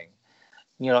living,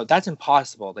 that's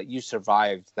impossible that you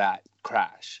survived that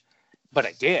crash. But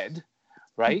I did,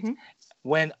 right? Mm-hmm.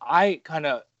 When I kind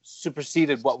of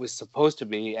superseded what was supposed to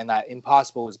be and that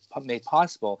impossible was made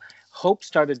possible, hope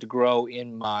started to grow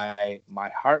in my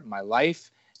heart, my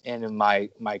life, and in my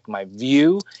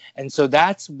view. And so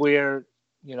that's where,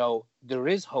 there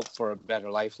is hope for a better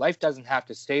life. Life doesn't have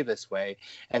to stay this way.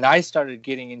 And I started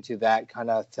getting into that kind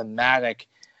of thematic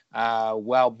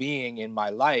well-being in my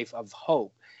life of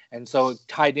hope. And so it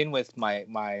tied in with my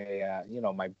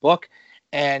book.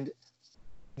 And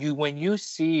when you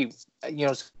see,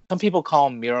 some people call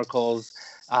them miracles.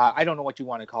 I don't know what you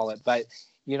want to call it, but,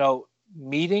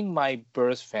 meeting my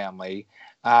birth family,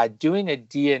 doing a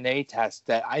DNA test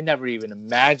that I never even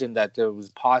imagined that it was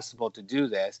possible to do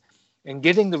this, and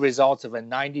getting the results of a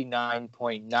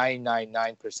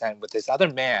 99.999% with this other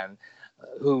man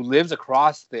who lives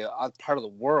across the part of the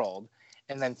world,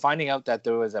 and then finding out that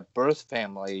there was a birth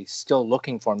family still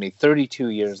looking for me 32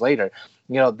 years later,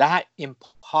 that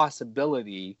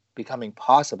impossibility becoming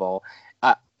possible.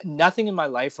 Nothing in my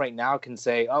life right now can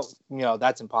say, oh,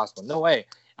 that's impossible. No way.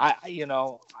 I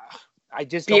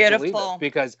just don't believe it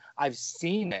because I've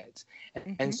seen it.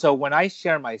 Mm-hmm. And so when I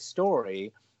share my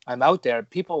story, I'm out there,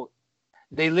 people,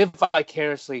 they live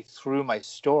vicariously through my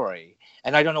story.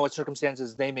 And I don't know what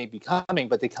circumstances they may be coming,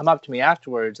 but they come up to me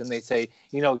afterwards and they say,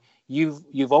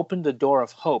 you've opened the door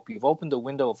of hope. You've opened the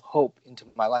window of hope into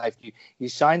my life. You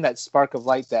shine that spark of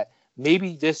light that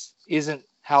maybe this isn't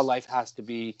how life has to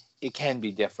be. It can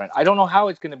be different. I don't know how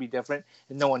it's going to be different,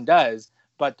 and no one does,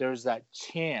 but there's that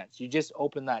chance. You just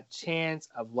open that chance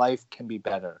of life can be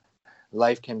better.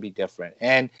 Life can be different.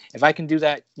 And if I can do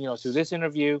that, through this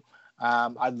interview,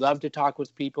 I'd love to talk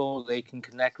with people. They can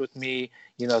connect with me,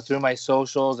 through my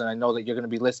socials, and I know that you're going to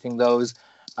be listing those.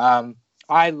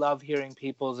 I love hearing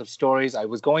people's stories. I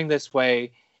was going this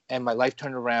way, and my life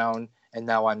turned around, and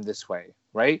now I'm this way,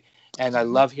 right? And I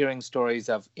love hearing stories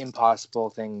of impossible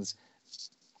things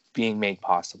being made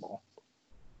possible.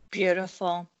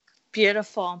 Beautiful.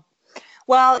 Beautiful.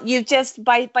 Well, you just,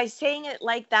 by saying it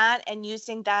like that and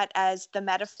using that as the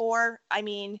metaphor, I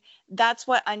mean, that's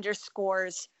what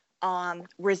underscores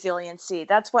resiliency.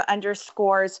 That's what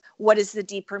underscores what is the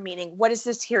deeper meaning. What is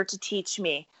this here to teach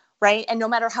me? Right? And no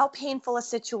matter how painful a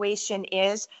situation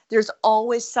is, there's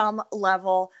always some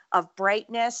level of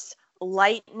brightness,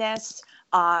 lightness,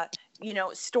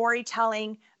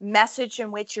 storytelling, message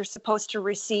in which you're supposed to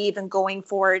receive and going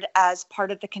forward as part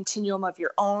of the continuum of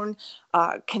your own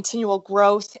continual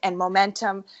growth and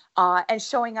momentum and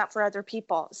showing up for other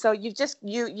people. So you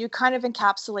kind of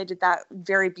encapsulated that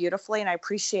very beautifully, and I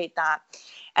appreciate that.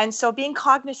 And so being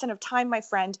cognizant of time, my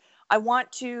friend, I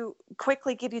want to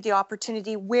quickly give you the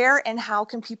opportunity. Where and how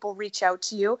can people reach out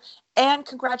to you? And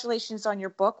congratulations on your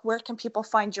book. Where can people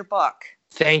find your book?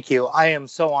 Thank you. I am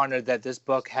so honored that this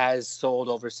book has sold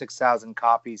over 6,000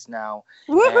 copies now.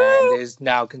 Woo-hoo! And is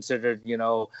now considered,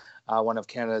 one of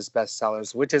Canada's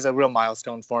bestsellers, which is a real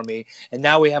milestone for me. And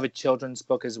now we have a children's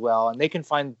book as well. And they can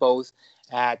find both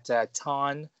at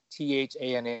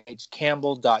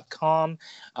TANH-Campbell.com.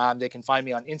 They can find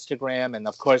me on Instagram and,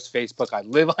 of course, Facebook. I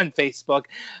live on Facebook,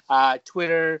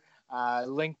 Twitter,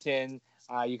 LinkedIn.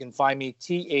 You can find me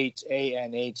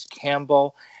TANH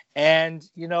Campbell. And,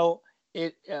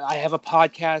 I have a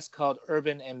podcast called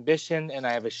Urban Ambition, and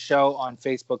I have a show on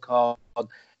Facebook called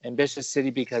Ambitious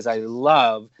City because I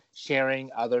love sharing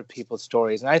other people's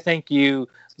stories. And I thank you,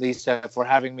 Lisa, for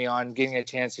having me on, getting a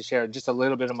chance to share just a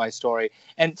little bit of my story.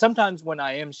 And sometimes when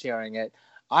I am sharing it,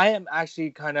 I am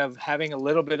actually kind of having a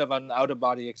little bit of an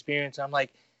out-of-body experience. I'm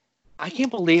like, I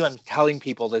can't believe I'm telling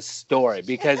people this story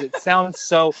because it sounds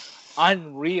so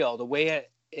unreal the way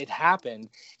it happened,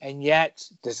 and yet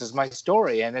this is my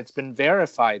story, and it's been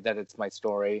verified that it's my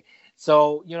story.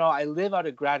 So, I live out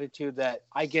of gratitude that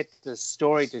I get the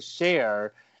story to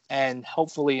share and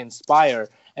hopefully inspire.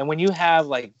 And when you have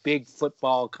like big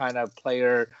football kind of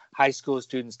player, high school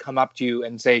students come up to you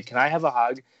and say, can I have a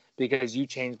hug because you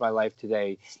changed my life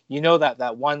today?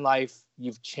 That one life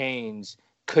you've changed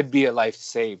could be a life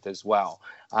saved as well.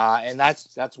 And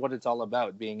that's what it's all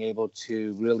about, being able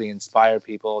to really inspire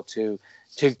people to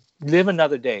live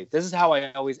another day. This is how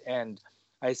I always end.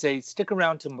 I say, stick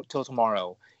around till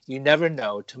tomorrow. You never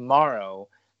know. Tomorrow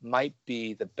might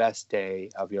be the best day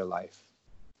of your life.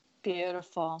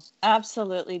 Beautiful.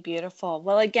 Absolutely beautiful.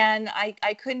 Well, again, I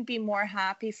couldn't be more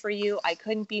happy for you. I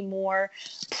couldn't be more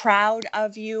proud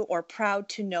of you or proud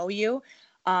to know you.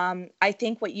 I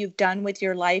think what you've done with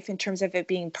your life in terms of it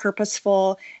being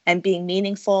purposeful and being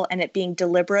meaningful and it being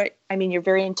deliberate. I mean, you're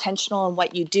very intentional in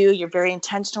what you do. You're very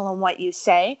intentional in what you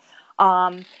say.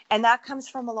 And that comes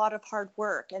from a lot of hard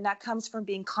work, and that comes from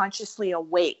being consciously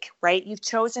awake, right? You've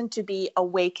chosen to be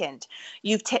awakened.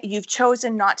 You've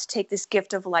chosen not to take this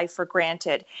gift of life for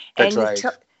granted. That's And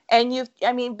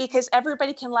right. because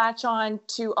everybody can latch on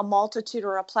to a multitude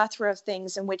or a plethora of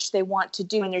things in which they want to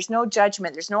do. And there's no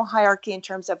judgment. There's no hierarchy in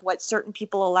terms of what certain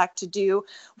people elect to do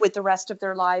with the rest of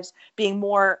their lives being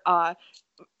more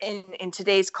in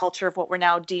today's culture of what we're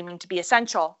now deeming to be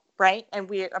essential, right? And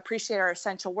we appreciate our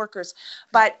essential workers.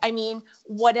 But I mean,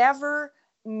 whatever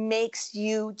makes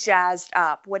you jazzed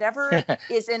up, whatever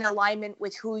is in alignment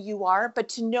with who you are, but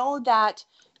to know that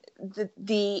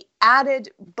the added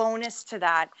bonus to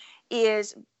that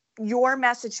is your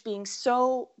message being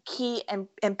so key and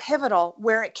pivotal,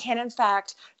 where it can in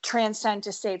fact transcend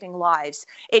to saving lives.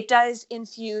 It does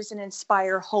infuse and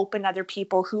inspire hope in other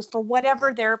people who, for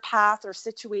whatever their path or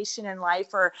situation in life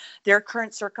or their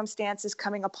current circumstances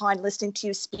coming upon listening to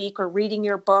you speak or reading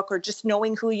your book or just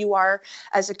knowing who you are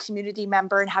as a community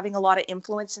member and having a lot of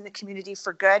influence in the community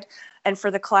for good and for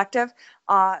the collective,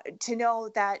 to know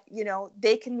that, you know,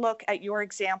 they can look at your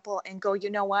example and go, you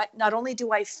know what, not only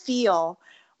do I feel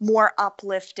more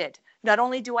uplifted, not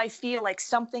only do I feel like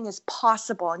something is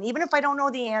possible, and even if I don't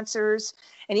know the answers,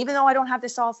 and even though I don't have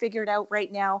this all figured out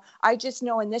right now, I just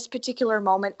know in this particular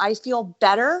moment, I feel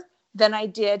better than I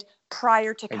did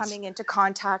prior to coming into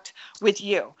contact with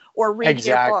you or reading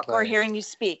your book or hearing you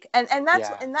speak. And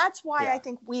that's why I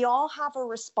think we all have a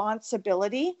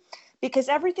responsibility, because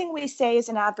everything we say is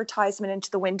an advertisement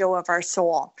into the window of our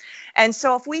soul. And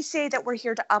so if we say that we're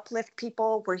here to uplift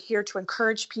people, we're here to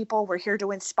encourage people, we're here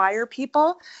to inspire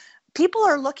people, people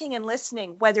are looking and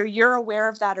listening, whether you're aware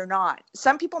of that or not.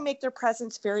 Some people make their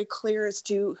presence very clear as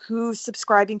to who's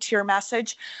subscribing to your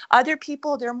message. Other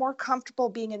people, they're more comfortable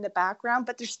being in the background,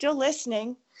 but they're still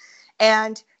listening.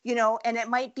 And, you know, and it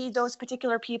might be those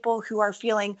particular people who are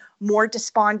feeling more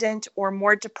despondent or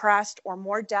more depressed or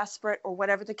more desperate or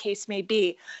whatever the case may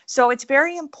be. So it's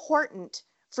very important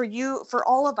for you, for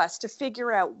all of us, to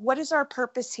figure out what is our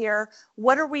purpose here,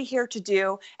 what are we here to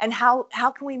do, and how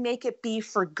can we make it be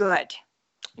for good?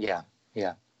 Yeah,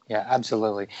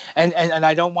 absolutely. And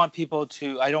I don't want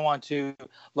to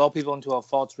lull people into a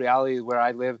false reality where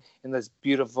I live in this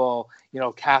beautiful, you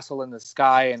know, castle in the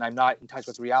sky and I'm not in touch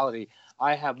with reality.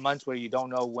 I have months where you don't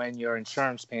know when your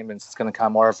insurance payments is going to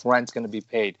come or if rent's going to be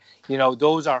paid. You know,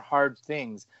 those are hard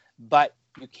things, but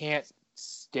you can't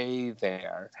stay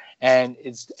there. And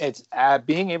it's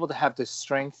being able to have the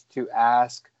strength to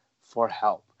ask for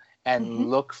help and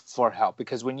look for help,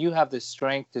 because when you have the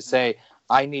strength to say,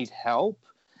 I need help,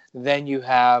 then you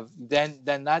have, then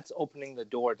that's opening the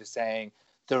door to saying,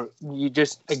 you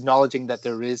just acknowledging that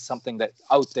there is something that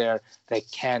out there that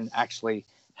can actually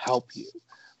help you,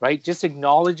 right? Just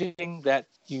acknowledging that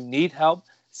you need help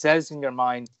says in your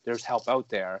mind, there's help out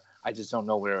there. I just don't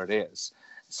know where it is.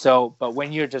 So, but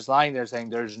when you're just lying there saying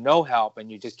there's no help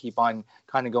and you just keep on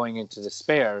kind of going into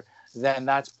despair, then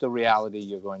that's the reality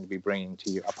you're going to be bringing to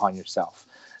you upon yourself.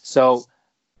 So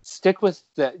stick with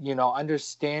the, you know,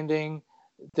 understanding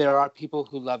there are people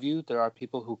who love you. There are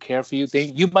people who care for you.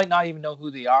 You might not even know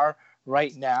who they are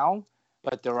right now,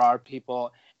 but there are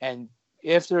people. And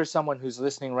if there's someone who's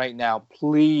listening right now,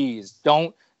 please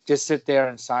don't just sit there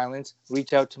in silence.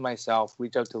 Reach out to myself,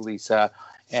 reach out to Lisa,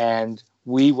 and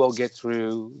we will get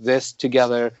through this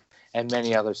together and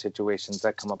many other situations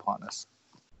that come upon us.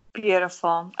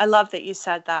 Beautiful. I love that you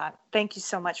said that. Thank you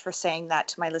so much for saying that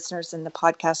to my listeners and the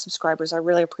podcast subscribers. I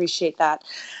really appreciate that,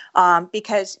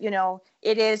 because, you know,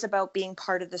 it is about being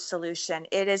part of the solution.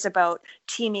 It is about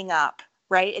teaming up,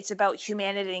 right? It's about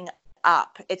humanity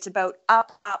up. It's about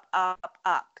up,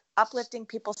 uplifting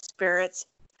people's spirits,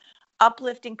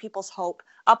 uplifting people's hope,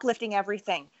 uplifting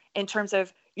everything in terms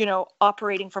of, you know,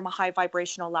 operating from a high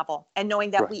vibrational level and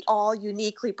knowing that we all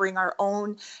uniquely bring our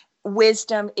own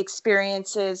wisdom,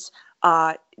 experiences,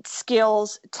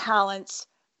 skills, talents,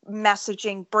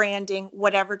 messaging, branding,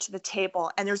 whatever to the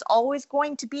table. And there's always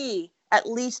going to be at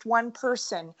least one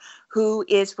person who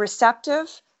is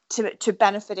receptive to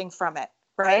benefiting from it,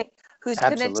 right? Who's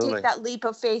going to take that leap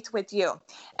of faith with you.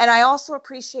 And I also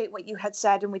appreciate what you had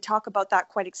said, and we talk about that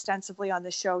quite extensively on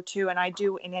the show too, and I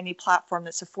do in any platform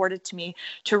that's afforded to me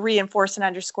to reinforce and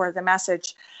underscore the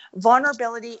message.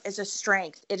 Vulnerability is a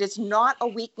strength. It is not a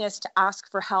weakness to ask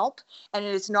for help, and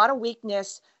it is not a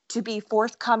weakness to be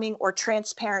forthcoming or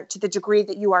transparent to the degree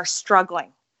that you are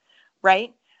struggling,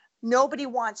 right? nobody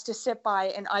wants to sit by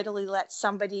and idly let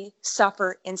somebody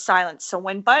suffer in silence. So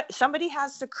when somebody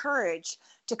has the courage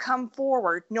to come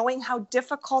forward, knowing how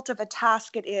difficult of a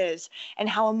task it is and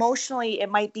how emotionally it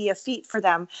might be a feat for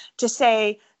them to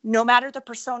say, no matter the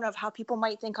persona of how people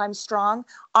might think I'm strong,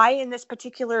 I, in this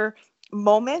particular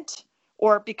moment,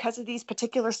 or because of these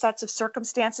particular sets of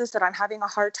circumstances that I'm having a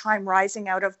hard time rising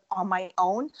out of on my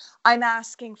own, I'm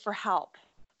asking for help.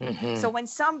 Mm-hmm. So when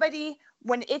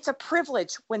it's a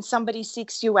privilege when somebody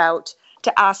seeks you out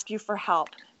to ask you for help,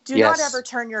 do not ever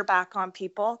turn your back on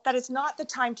people. That is not the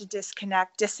time to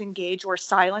disconnect, disengage, or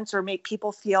silence, or make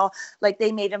people feel like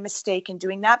they made a mistake in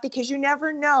doing that, because you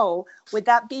never know, with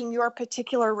that being your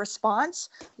particular response,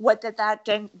 what that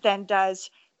then does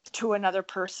to another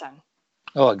person.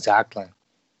 Oh, exactly.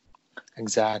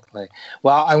 Exactly.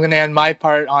 Well, I'm going to end my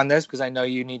part on this because I know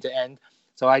you need to end.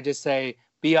 So I just say,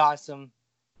 be awesome,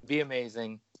 be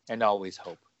amazing, and always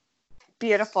hope.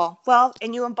 Beautiful. Well,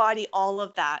 and you embody all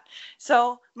of that.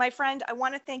 So, my friend, I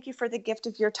want to thank you for the gift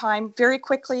of your time. Very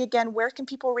quickly, again, where can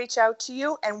people reach out to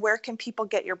you, and where can people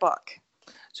get your book?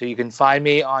 So you can find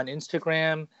me on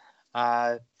Instagram,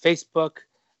 Facebook,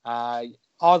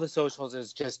 all the socials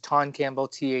is just Ton Campbell,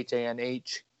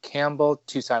 THANH Campbell,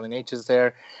 2 silent H's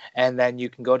there. And then you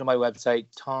can go to my website,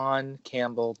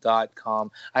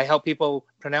 toncampbell.com. I help people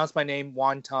pronounce my name,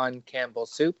 Wonton Campbell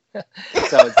Soup.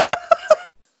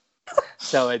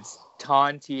 So it's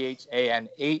Ton,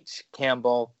 THANH,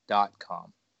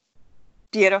 Campbell.com.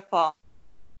 Beautiful.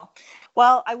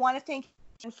 Well, I want to thank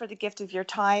you for the gift of your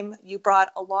time. You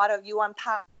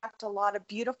unpacked a lot of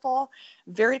beautiful,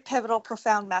 very pivotal,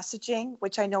 profound messaging,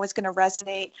 which I know is going to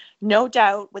resonate, no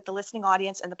doubt, with the listening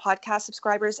audience and the podcast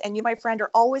subscribers. And you, my friend,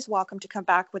 are always welcome to come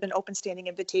back with an open standing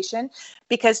invitation,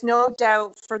 because no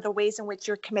doubt, for the ways in which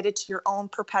you're committed to your own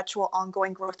perpetual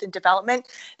ongoing growth and development,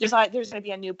 there's going to be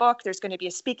a new book, there's going to be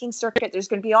a speaking circuit, there's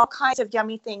going to be all kinds of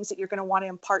yummy things that you're going to want to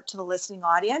impart to the listening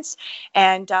audience.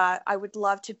 And I would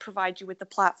love to provide you with the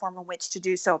platform on which to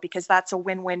do so, because that's a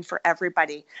win-win for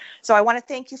everybody. So I want to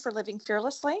thank you for living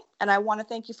fearlessly, and I want to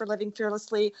thank you for living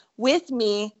fearlessly with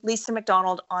me, Lisa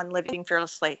McDonald, on Living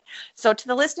Fearlessly. So to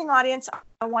the listening audience,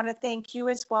 I want to thank you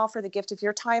as well for the gift of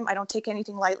your time. I don't take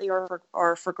anything lightly or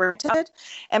for granted,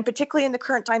 and particularly in the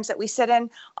current times that we sit in,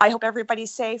 I hope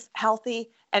everybody's safe, healthy,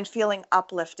 and feeling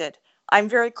uplifted. I'm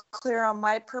very clear on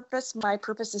my purpose. My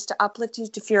purpose is to uplift you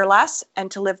to fear less and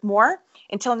to live more.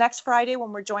 Until next Friday,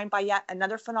 when we're joined by yet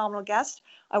another phenomenal guest,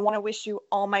 I want to wish you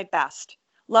all my best.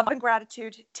 Love and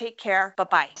gratitude. Take care.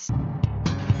 Bye-bye.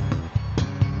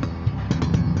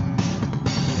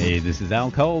 Hey, this is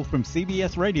Al Cole from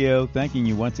CBS Radio, thanking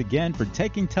you once again for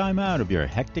taking time out of your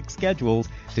hectic schedules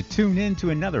to tune in to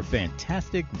another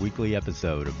fantastic weekly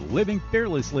episode of Living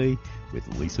Fearlessly with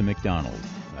Lisa McDonald.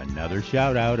 Another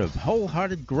shout out of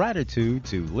wholehearted gratitude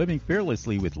to Living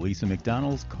Fearlessly with Lisa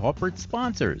McDonald's corporate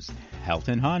sponsors,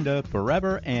 Helton Honda,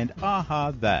 Forever, and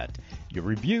Aha That. Your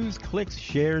reviews, clicks,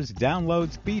 shares,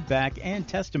 downloads, feedback, and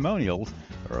testimonials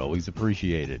are always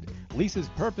appreciated. Lisa's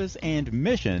purpose and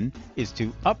mission is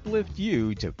to uplift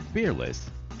you to fearless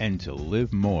and to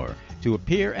live more. To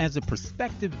appear as a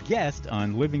prospective guest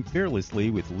on Living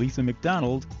Fearlessly with Lisa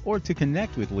McDonald, or to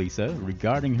connect with Lisa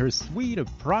regarding her suite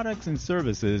of products and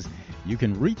services, you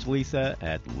can reach Lisa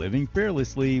at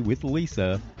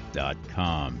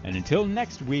livingfearlesslywithlisa.com. And until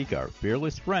next week, our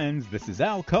fearless friends, this is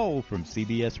Al Cole from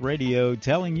CBS Radio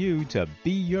telling you to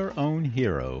be your own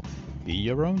hero, be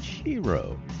your own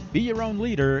shero, be your own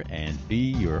leader, and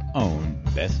be your own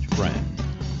best friend.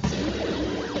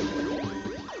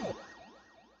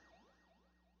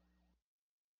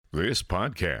 This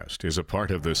podcast is a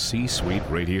part of the C-Suite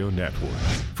Radio Network.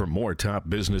 For more top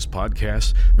business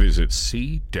podcasts, visit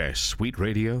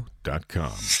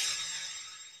c-suiteradio.com.